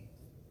be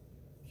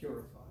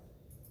purified.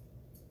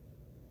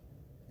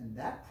 And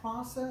that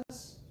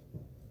process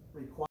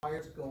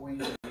requires going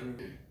through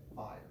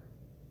fire.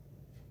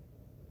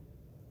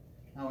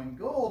 Now in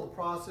gold, the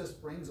process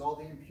brings all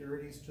the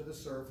impurities to the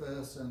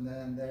surface, and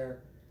then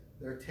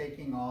they're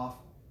taking off.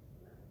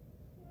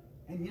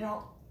 And you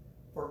know,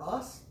 for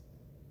us,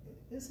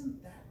 it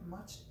isn't that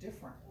much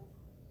different.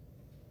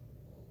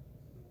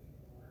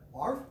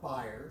 Our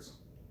fires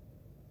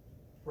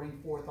bring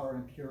forth our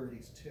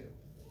impurities too.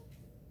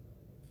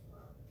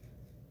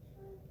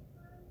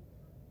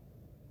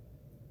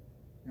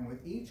 And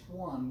with each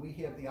one, we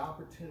have the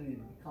opportunity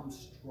to become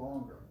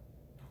stronger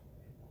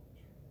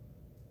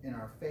in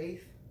our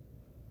faith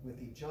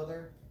with each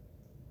other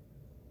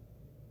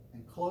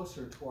and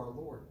closer to our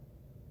Lord.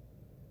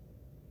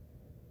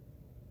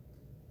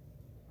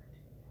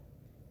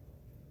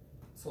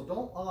 So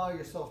don't allow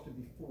yourself to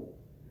be fooled.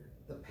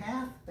 The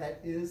path that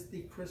is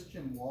the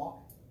Christian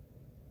walk,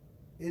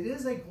 it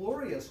is a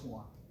glorious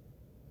one,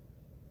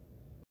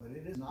 but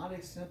it is not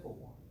a simple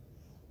one.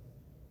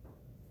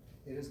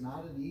 It is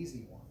not an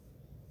easy one.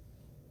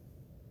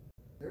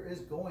 There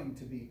is going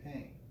to be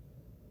pain.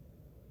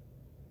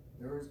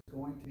 There is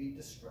going to be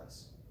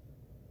distress.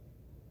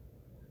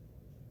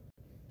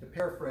 To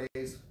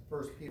paraphrase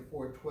 1 Peter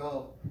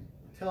 4:12,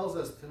 tells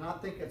us to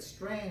not think it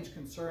strange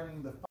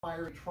concerning the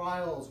fiery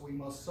trials we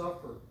must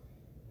suffer,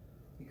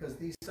 because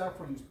these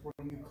sufferings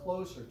bring you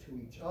closer to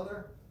each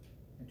other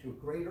and to a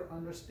greater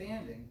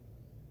understanding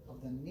of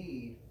the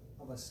need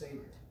of a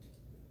Savior.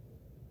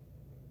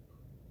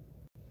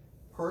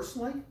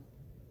 Personally,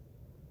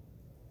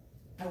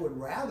 I would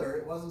rather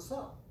it wasn't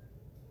so.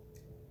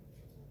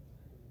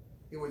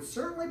 It would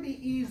certainly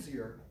be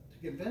easier to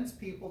convince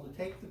people to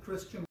take the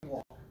Christian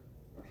walk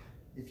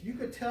if you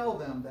could tell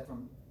them that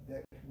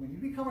when you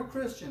become a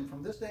Christian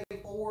from this day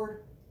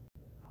forward,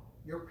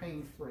 you're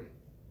pain-free.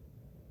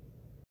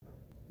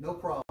 No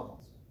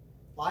problems.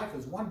 Life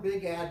is one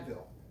big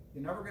Advil.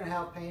 You're never going to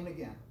have pain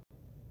again.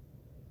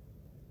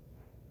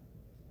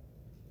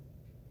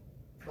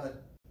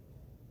 But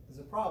there's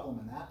a problem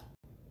in that.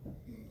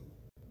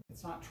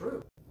 It's not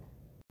true.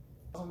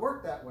 It doesn't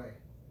work that way.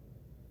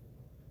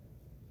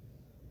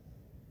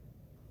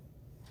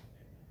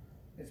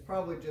 It's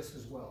probably just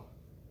as well.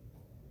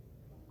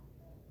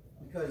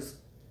 Because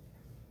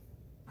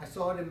I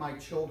saw it in my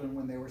children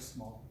when they were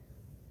small.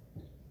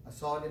 I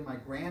saw it in my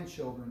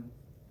grandchildren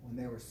when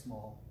they were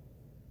small.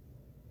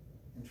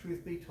 And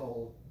truth be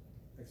told,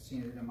 I've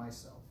seen it in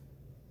myself.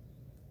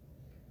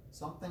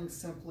 Something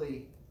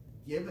simply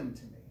given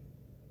to me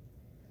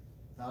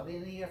without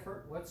any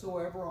effort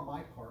whatsoever on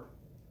my part,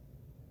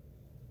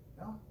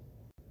 well,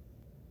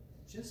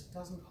 it just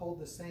doesn't hold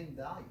the same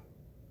value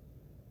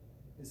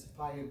as if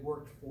I had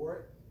worked for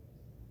it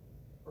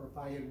or if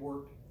I had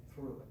worked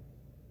through it.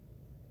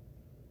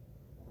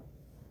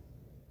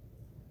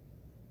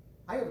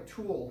 I have a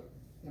tool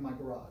in my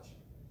garage.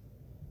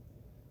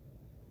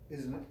 It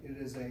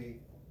is a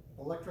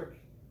electric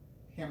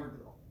hammer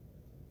drill.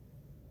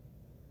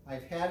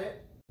 I've had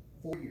it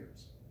 4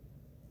 years.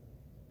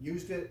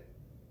 Used it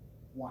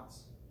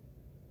once.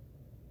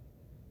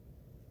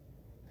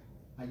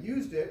 I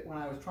used it when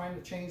I was trying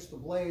to change the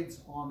blades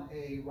on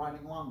a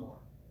riding lawnmower.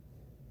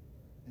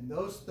 And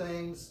those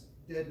things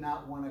did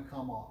not want to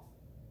come off.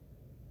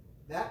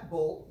 That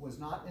bolt was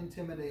not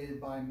intimidated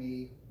by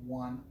me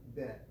one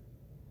bit.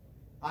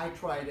 I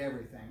tried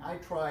everything. I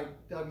tried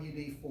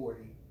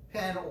WD-40,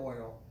 pen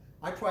oil.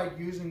 I tried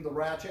using the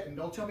ratchet, and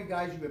don't tell me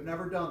guys you have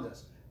never done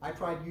this. I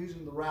tried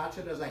using the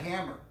ratchet as a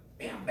hammer.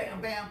 Bam,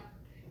 bam, bam.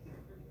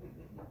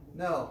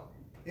 No,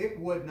 it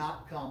would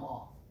not come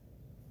off.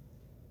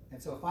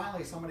 And so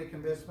finally somebody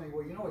convinced me,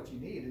 well, you know what you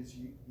need is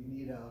you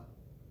need a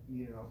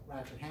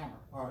ratchet hammer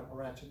or a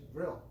ratchet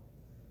drill.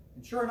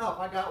 And sure enough,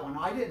 I got one.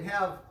 I didn't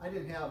have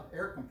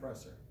air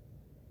compressor,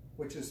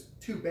 which is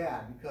too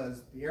bad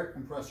because the air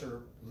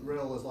compressor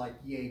drill is like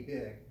yay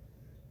big.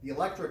 The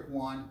electric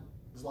one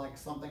is like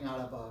something out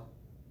of a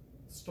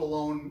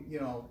Stallone,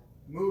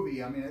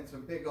 movie. I mean, it's a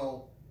big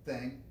old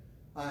thing.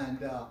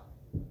 And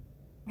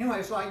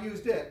anyway, so I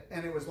used it,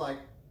 and it was like,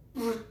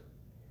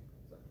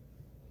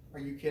 are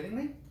you kidding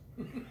me?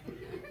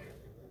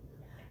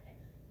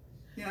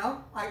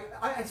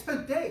 I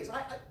spent days,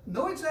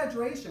 no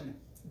exaggeration,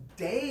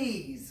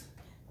 days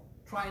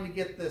trying to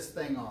get this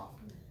thing off.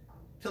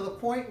 To the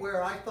point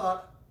where I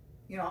thought,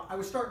 I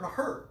was starting to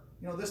hurt.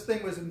 This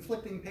thing was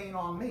inflicting pain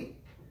on me.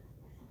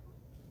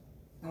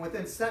 And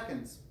within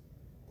seconds,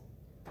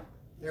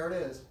 there it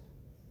is.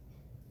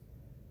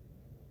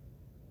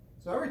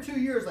 So every 2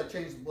 years I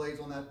change the blades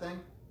on that thing.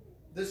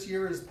 This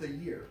year is the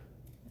year.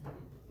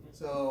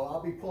 So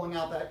I'll be pulling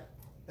out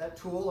that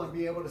tool and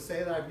be able to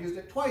say that I've used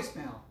it twice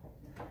now.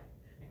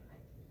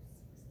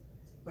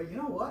 But you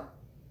know what?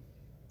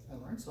 I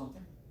learned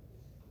something.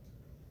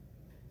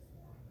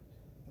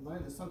 I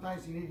learned that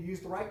sometimes you need to use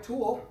the right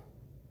tool.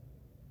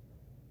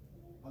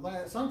 I learned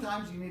that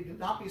sometimes you need to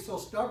not be so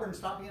stubborn,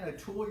 stop being a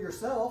tool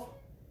yourself.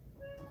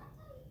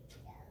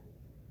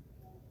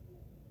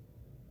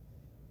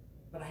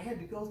 But I had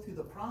to go through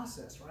the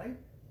process, right?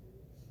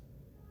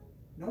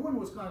 No one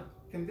was going to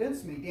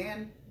convince me,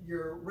 Dan,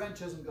 your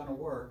wrench isn't going to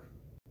work.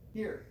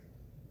 Here,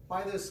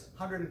 buy this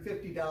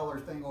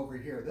 $150 thing over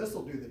here. This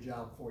will do the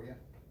job for you.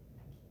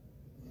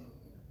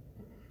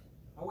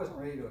 I wasn't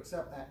ready to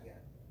accept that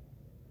yet.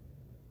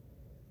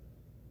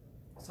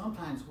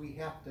 Sometimes we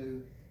have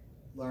to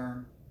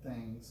learn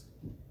things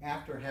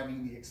after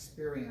having the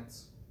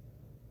experience.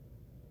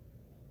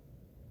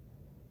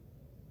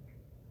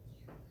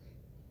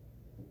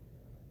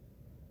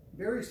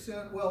 Very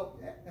soon, well,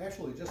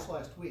 actually just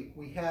last week,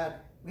 we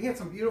had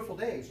some beautiful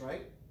days,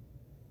 right?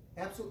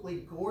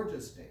 Absolutely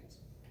gorgeous days.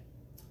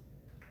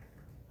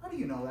 How do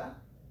you know that?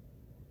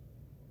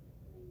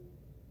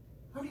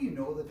 How do you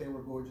know that they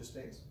were gorgeous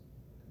days?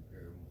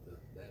 Compare them with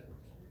the bad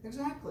ones.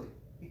 Exactly,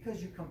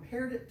 because you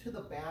compared it to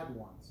the bad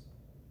ones.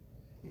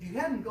 If you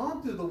hadn't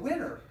gone through the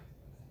winter,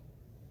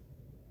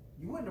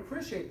 you wouldn't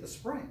appreciate the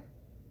spring.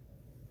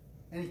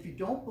 And if you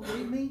don't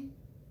believe me,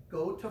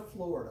 go to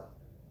Florida,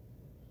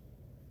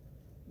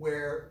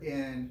 where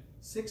in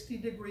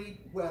 60-degree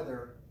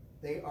weather,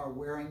 they are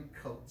wearing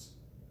coats.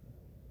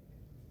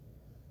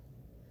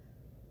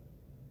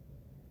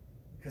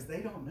 Because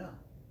they don't know.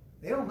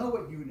 They don't know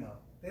what you know.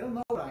 They don't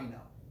know what I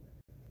know.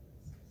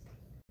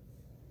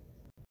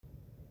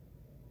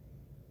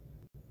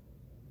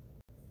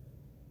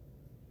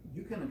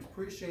 You can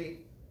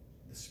appreciate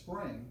the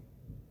spring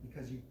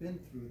because you've been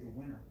through the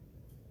winter.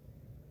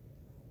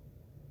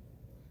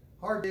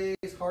 Hard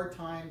days, hard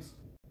times,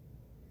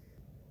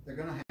 they're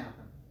going to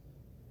happen.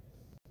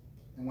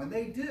 And when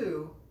they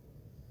do,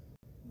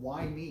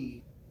 why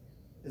me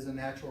is a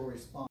natural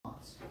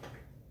response.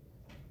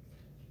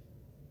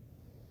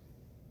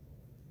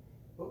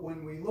 But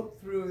when we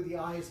look through the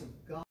eyes of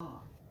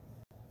God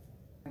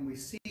and we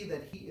see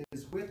that He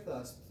is with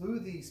us through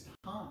these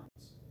times,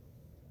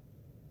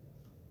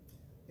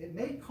 it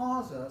may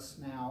cause us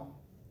now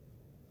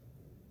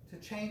to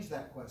change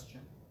that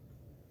question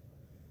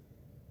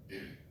to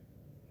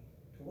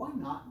why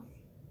not me?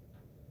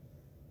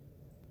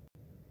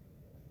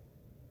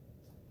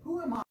 Who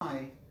am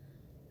I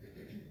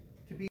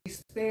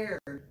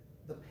spared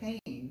the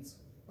pains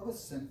of a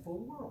sinful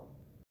world.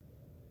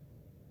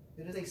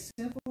 It is a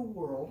sinful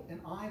world,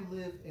 and I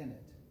live in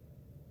it.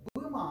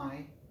 Who am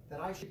I that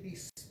I should be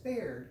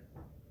spared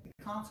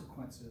the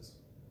consequences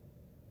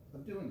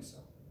of doing so?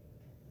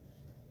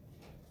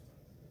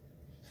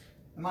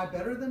 Am I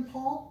better than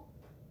Paul?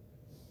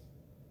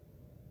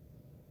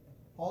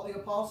 Paul the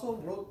Apostle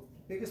wrote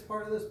the biggest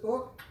part of this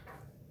book.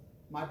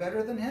 Am I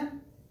better than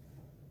him?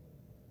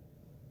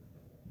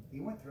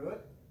 He went through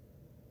it.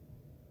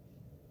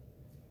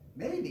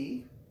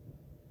 Maybe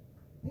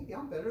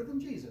I'm better than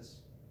Jesus.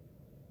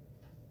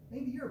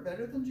 Maybe you're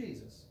better than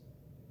Jesus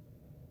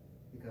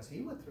because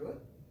he went through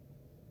it.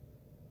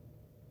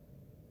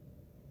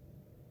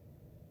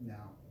 No.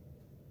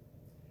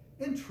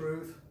 In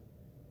truth,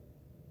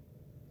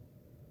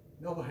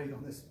 nobody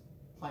on this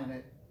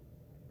planet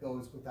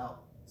goes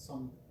without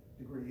some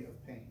degree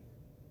of pain.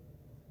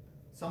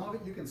 Some of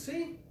it you can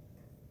see,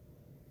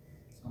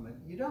 some of it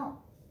you don't.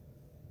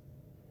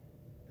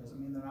 Doesn't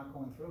mean they're not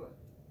going through it.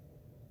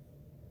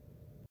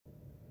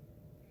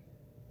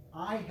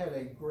 I had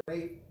a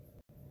great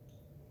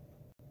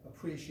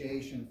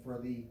appreciation for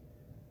the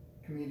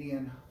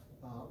comedian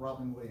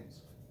Robin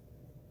Williams.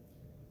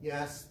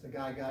 Yes, the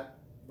guy got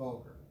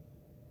vulgar,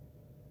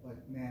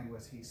 but man,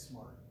 was he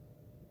smart.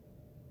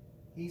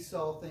 He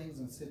saw things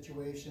and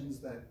situations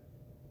that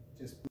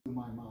just blew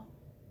my mind.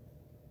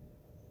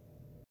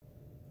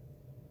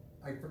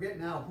 I forget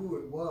now who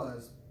it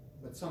was,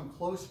 but some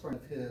close friend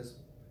of his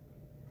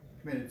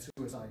committed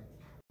suicide.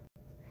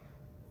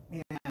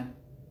 And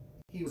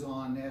he was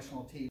on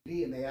national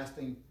TV, and they asked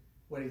him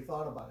what he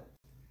thought about it.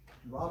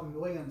 And Robin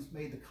Williams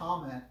made the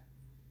comment,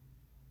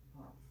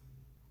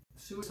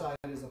 suicide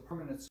is a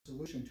permanent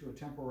solution to a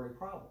temporary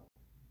problem.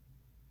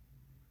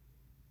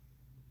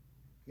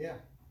 Yeah,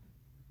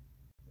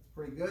 that's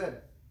pretty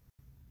good.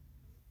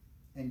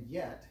 And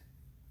yet,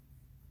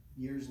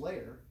 years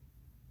later,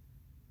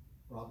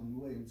 Robin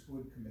Williams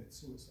would commit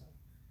suicide.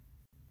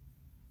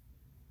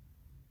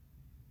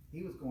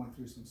 He was going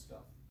through some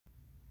stuff.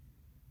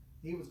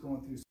 He was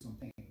going through some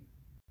pain.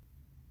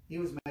 He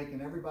was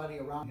making everybody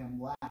around him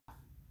laugh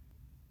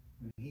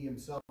when he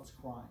himself was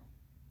crying.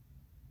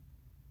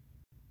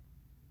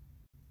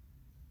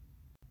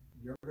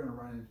 You're going to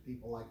run into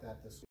people like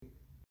that this week.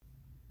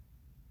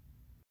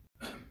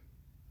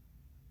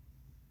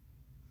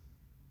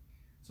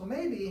 So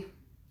maybe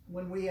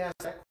when we ask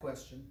that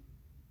question,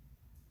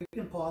 we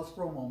can pause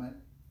for a moment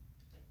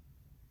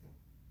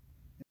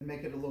and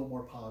make it a little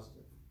more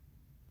positive.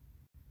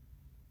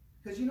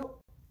 Because you know,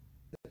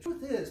 the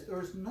truth is,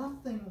 there's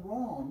nothing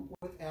wrong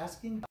with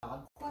asking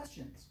God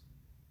questions.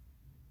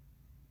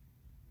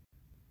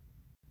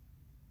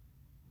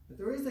 But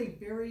there is a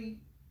very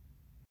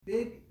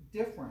big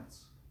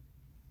difference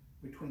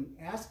between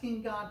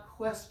asking God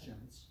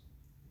questions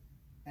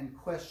and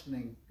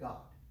questioning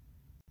God.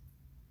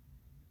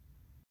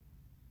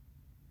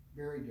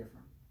 Very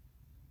different.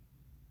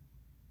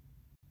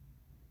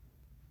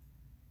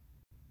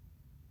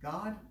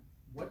 God,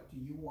 what do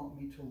you want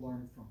me to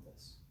learn from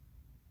this?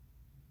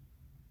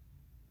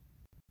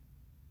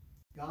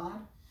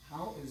 God,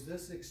 how is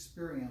this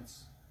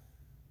experience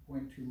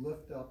going to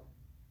lift up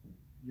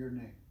your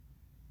name?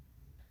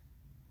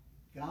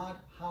 God,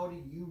 how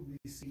do you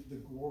receive the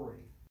glory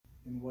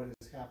in what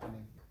is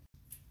happening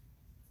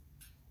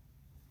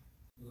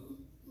here?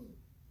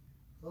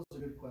 Those are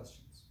good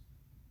questions.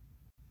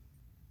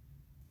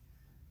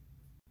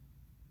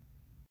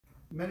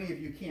 Many of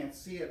you can't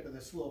see it, but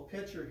this little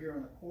picture here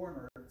in the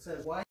corner, it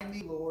says, "Why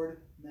me,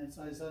 Lord?" And then it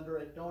says under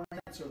it, "Don't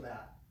answer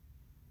that."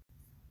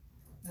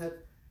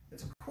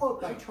 It's a quote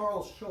by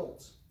Charles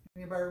Schulz.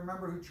 Anybody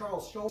remember who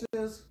Charles Schulz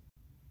is?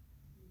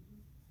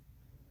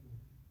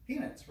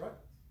 Peanuts, right?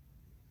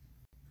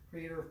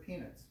 Creator of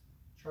Peanuts.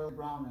 Charlie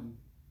Brown and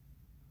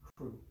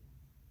crew.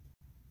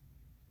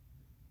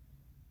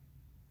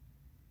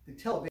 The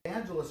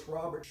televangelist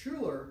Robert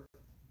Schuller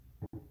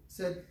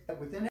said that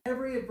within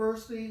every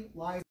adversity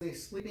lies a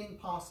sleeping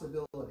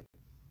possibility.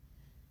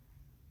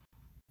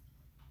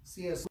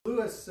 C.S.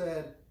 Lewis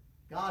said,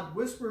 God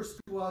whispers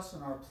to us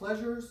in our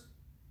pleasures,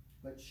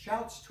 but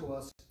shouts to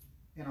us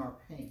in our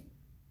pain.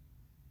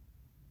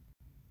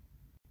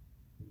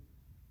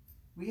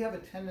 We have a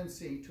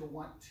tendency to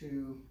want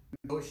to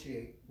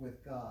negotiate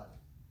with God,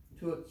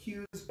 to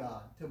accuse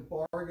God, to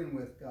bargain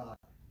with God,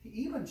 to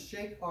even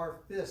shake our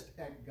fist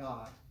at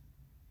God.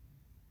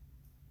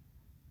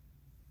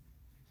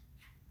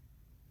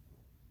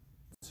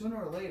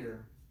 Sooner or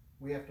later,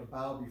 we have to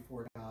bow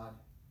before God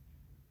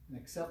and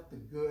accept the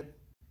good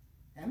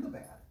and the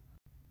bad.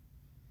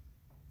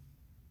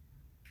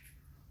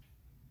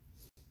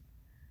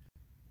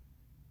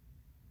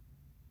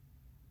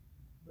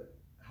 But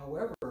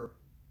however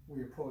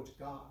we approach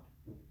God,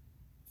 we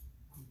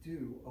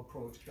do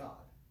approach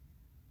God.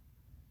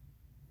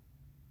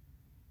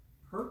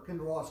 Hurt can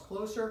draw us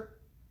closer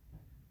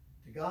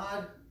to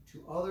God,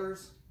 to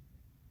others,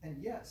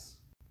 and yes,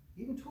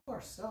 even to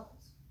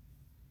ourselves.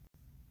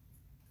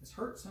 This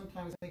hurt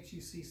sometimes makes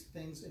you see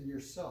things in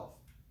yourself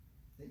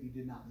that you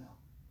did not know.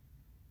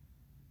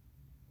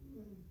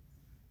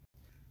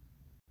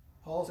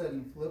 Paul said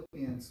in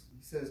Philippians,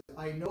 he says,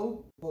 I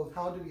know both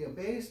how to be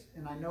abased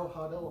and I know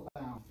how to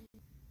abound.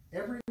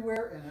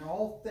 Everywhere and in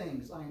all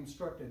things I am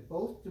instructed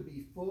both to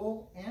be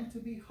full and to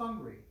be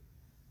hungry,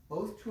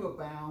 both to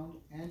abound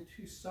and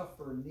to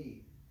suffer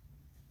need.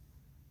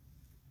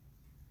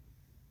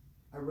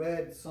 I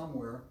read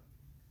somewhere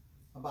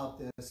about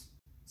this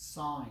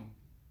sign,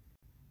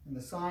 and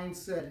the sign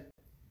said,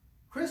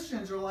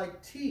 Christians are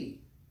like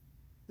tea.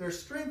 Their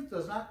strength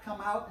does not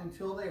come out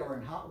until they are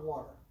in hot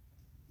water.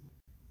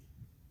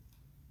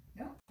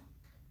 Yeah.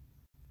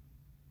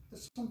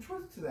 There's some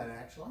truth to that,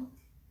 actually.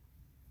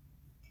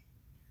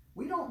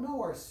 We don't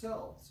know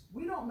ourselves.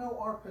 We don't know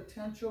our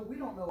potential. We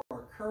don't know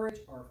our courage,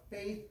 our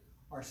faith,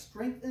 our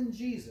strength in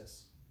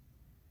Jesus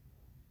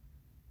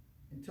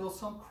until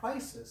some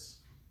crisis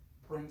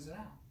brings it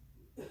out.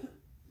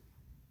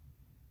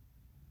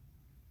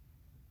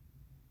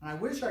 And I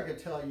wish I could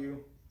tell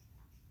you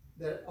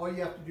that all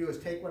you have to do is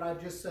take what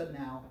I've just said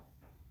now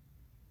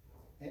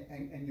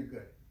and you're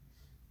good.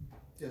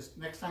 Just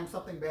next time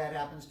something bad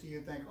happens to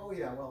you, think, oh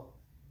yeah, well,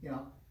 you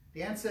know,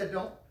 Dan said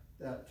don't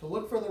to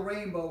look for the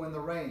rainbow in the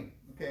rain.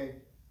 Okay,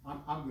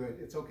 I'm good.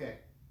 It's okay.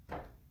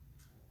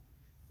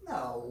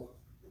 No,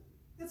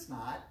 it's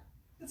not.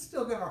 It's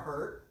still going to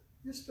hurt.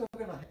 You're still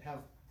going to have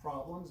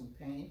problems and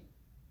pain.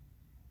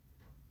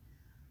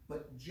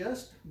 But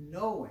just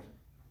knowing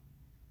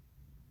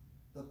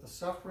that the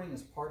suffering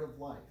is part of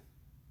life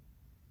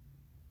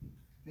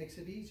makes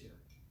it easier.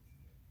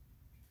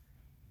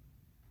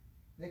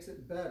 Makes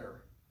it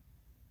better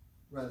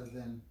rather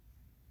than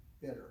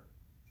bitter.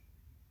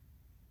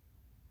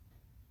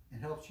 It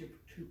helps you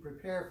to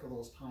prepare for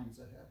those times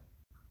ahead.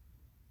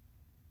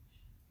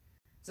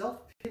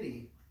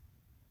 Self-pity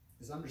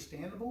is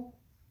understandable,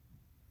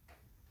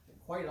 but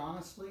quite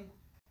honestly,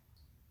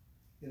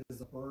 it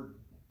is a burden.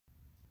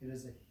 It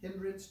is a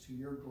hindrance to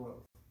your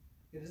growth.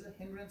 It is a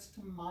hindrance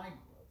to my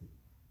growth.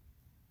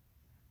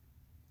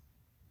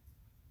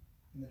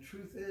 And the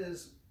truth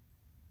is,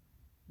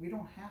 we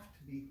don't have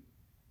to be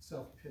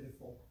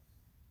self-pitiful.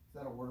 Is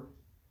that a word?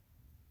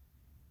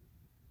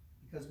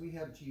 Because we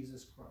have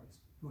Jesus Christ,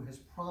 who has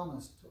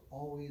promised to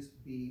always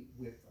be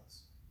with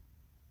us.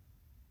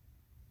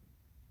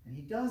 And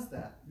he does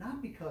that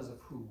not because of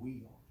who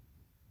we are,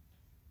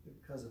 but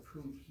because of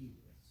who he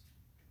is.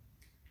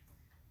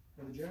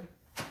 Brother Jerry?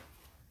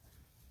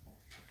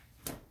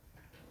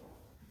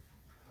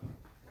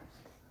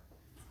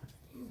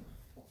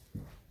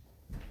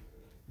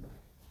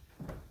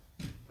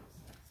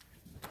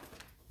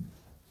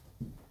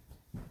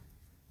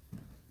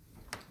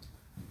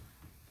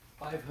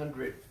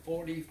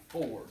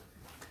 $544.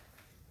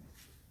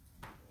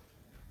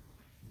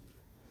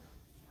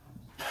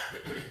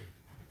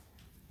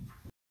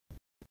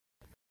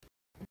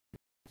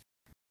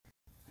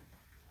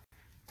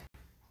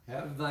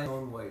 Have thine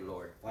own way,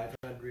 Lord.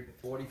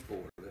 544.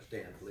 Let's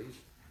stand, please.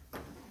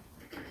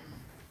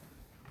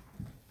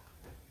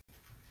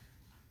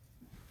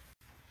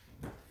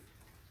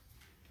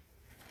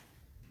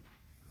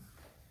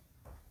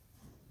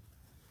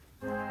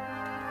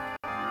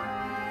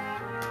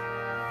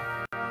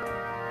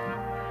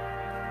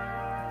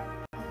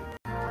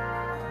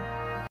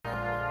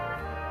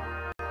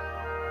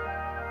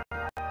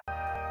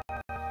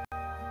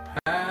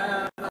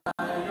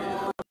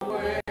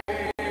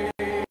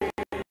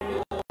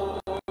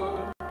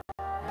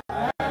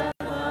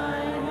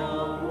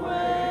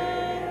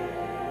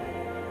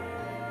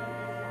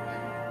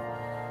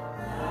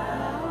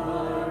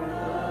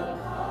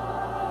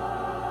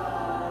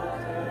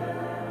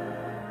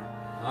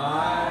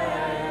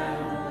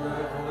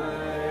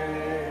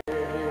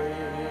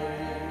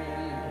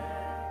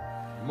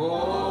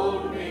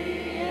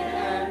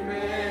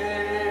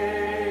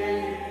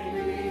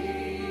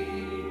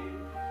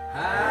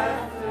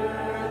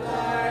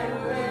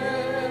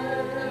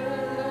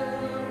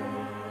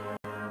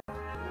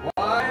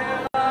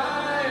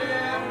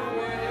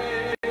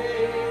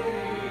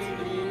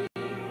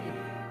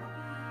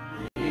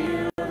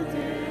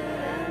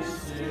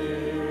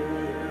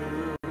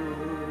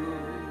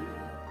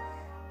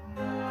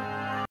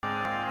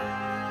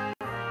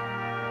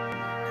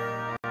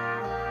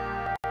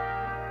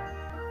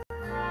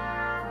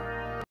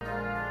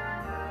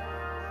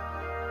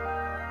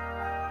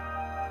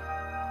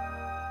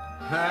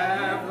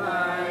 Have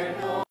thine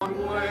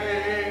own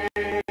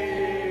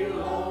way,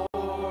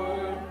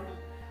 Lord.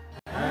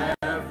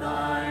 Have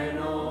thine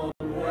own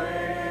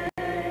way.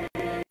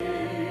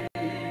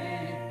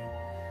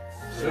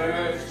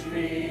 Search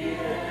me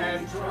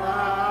and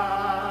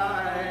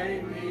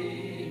try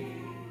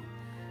me,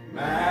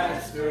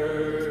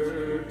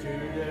 Master,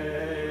 today.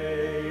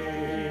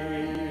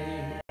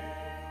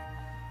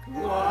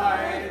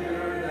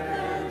 Whiter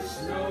than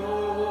snow,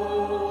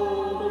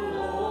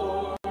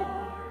 Lord.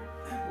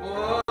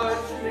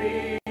 Watch me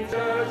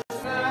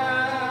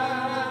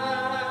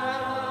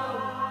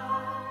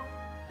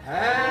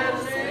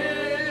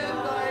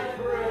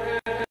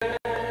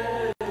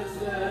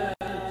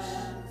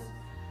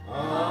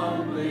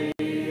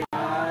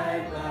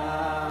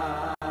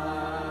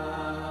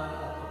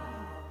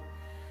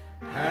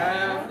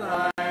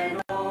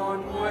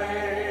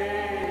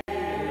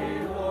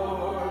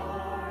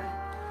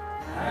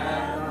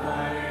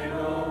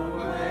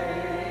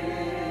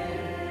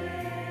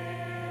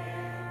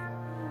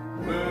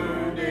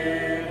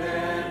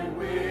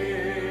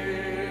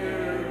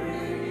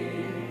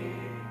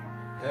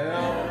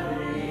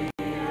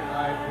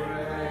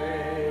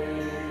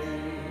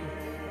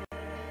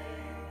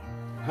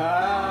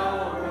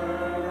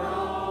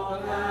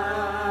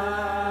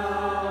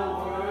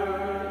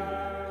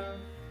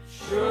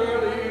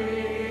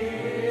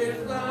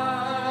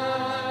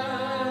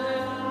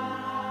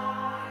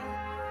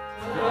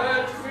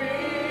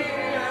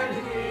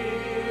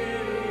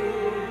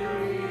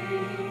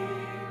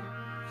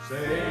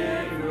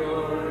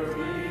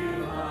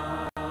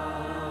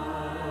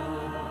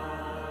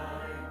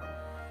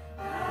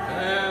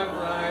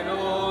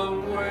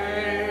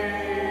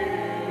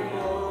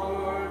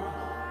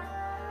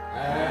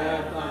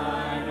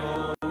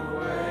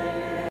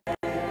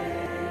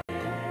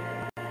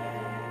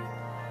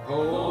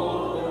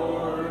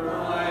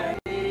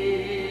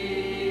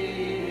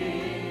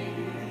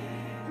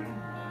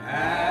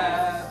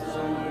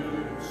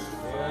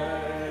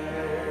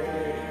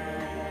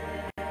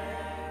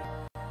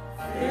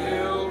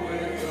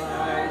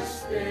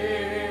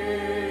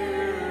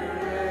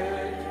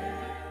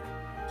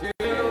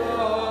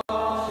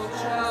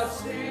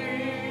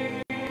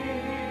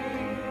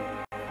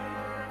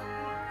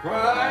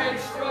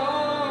Christ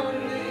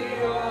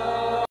only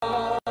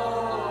always,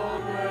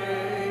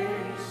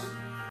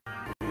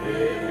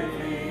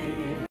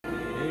 living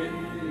in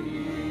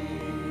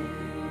thee.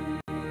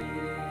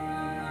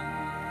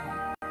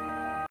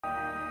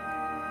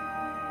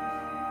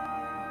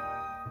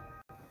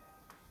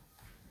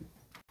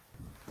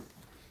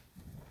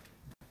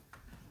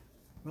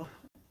 Well,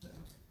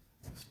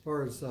 as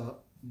far as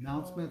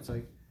announcements,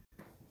 I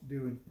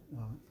do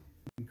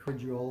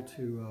encourage you all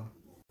to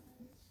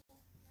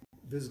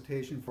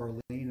visitation for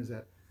Arlene is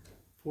at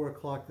 4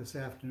 o'clock this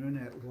afternoon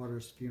at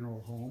Waters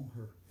Funeral Home.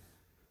 Her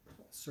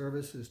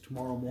service is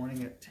tomorrow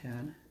morning at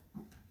 10.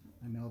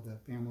 I know the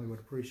family would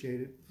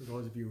appreciate it for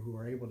those of you who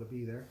are able to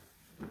be there.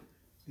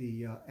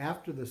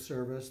 After the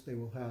service, they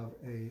will have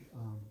a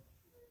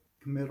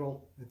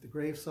committal at the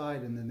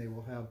graveside, and then they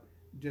will have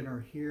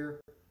dinner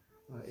here.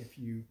 If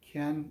you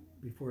can,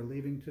 before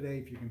leaving today,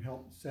 if you can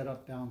help set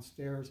up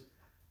downstairs,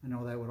 I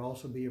know that would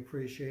also be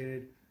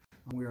appreciated.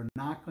 We are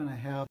not going to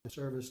have the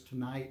service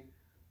tonight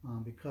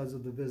because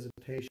of the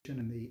visitation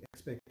and the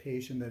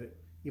expectation that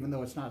even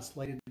though it's not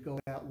slated to go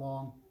that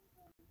long,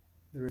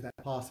 there is that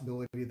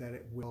possibility that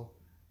it will.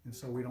 And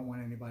so we don't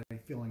want anybody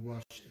feeling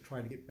rushed to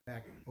try to get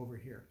back over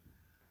here.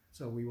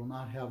 So we will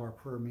not have our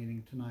prayer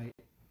meeting tonight.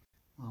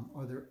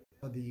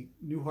 The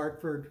New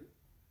Hartford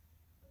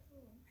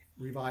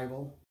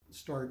revival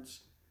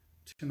starts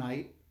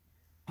tonight.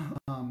 It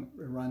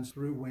runs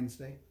through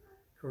Wednesday.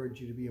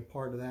 Encourage you to be a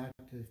part of that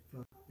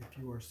if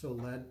you are so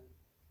led.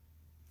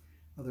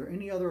 Are there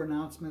any other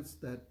announcements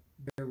that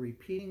bear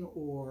repeating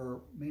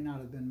or may not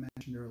have been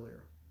mentioned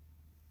earlier?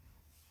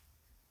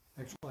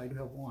 Actually, I do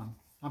have one.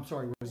 I'm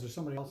sorry, was there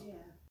somebody else?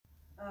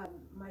 Yeah.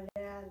 My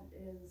dad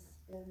is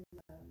in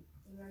the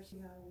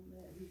nursing home.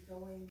 He's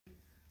going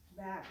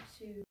back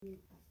to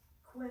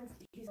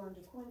Quincy. He's going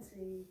to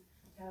Quincy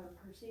to have a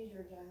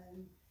procedure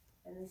done,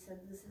 and they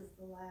said this is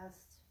the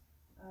last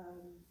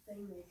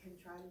thing they can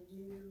try to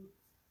do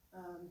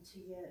to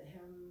get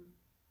him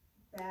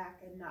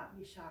back and not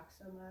be shocked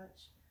so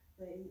much.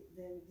 They've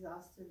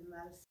exhausted the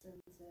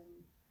medicines,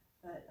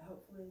 but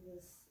hopefully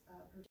this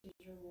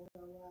procedure will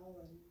go well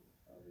and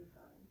they'll be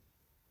fine.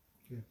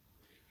 Okay.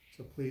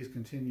 So please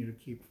continue to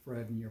keep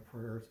Fred in your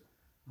prayers.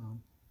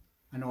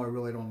 I know I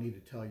really don't need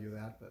to tell you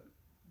that, but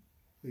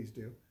please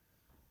do.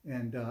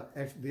 And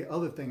actually, the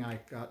other thing I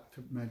got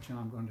to mention,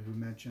 I'm going to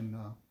mention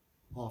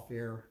off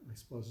air, I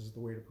suppose is the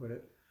way to put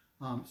it.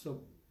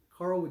 So,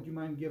 Carl, would you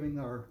mind giving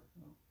our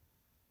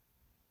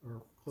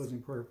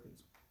closing prayer,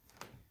 please?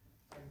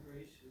 Our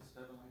gracious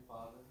Heavenly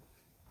Father,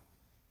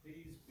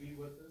 please be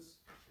with us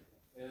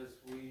as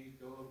we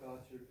go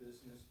about your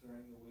business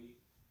during the week.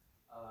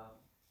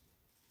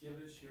 Give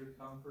us your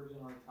comfort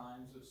in our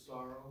times of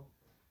sorrow.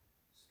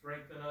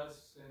 Strengthen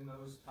us in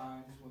those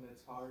times when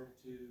it's hard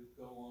to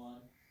go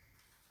on.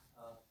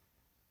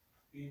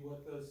 Be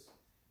with us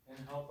and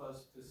help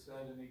us to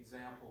set an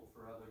example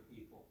for other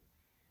people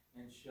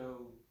and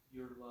show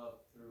your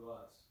love through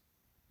us.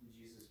 In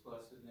Jesus'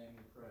 blessed name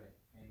we pray.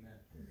 Amen.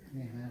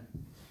 Amen.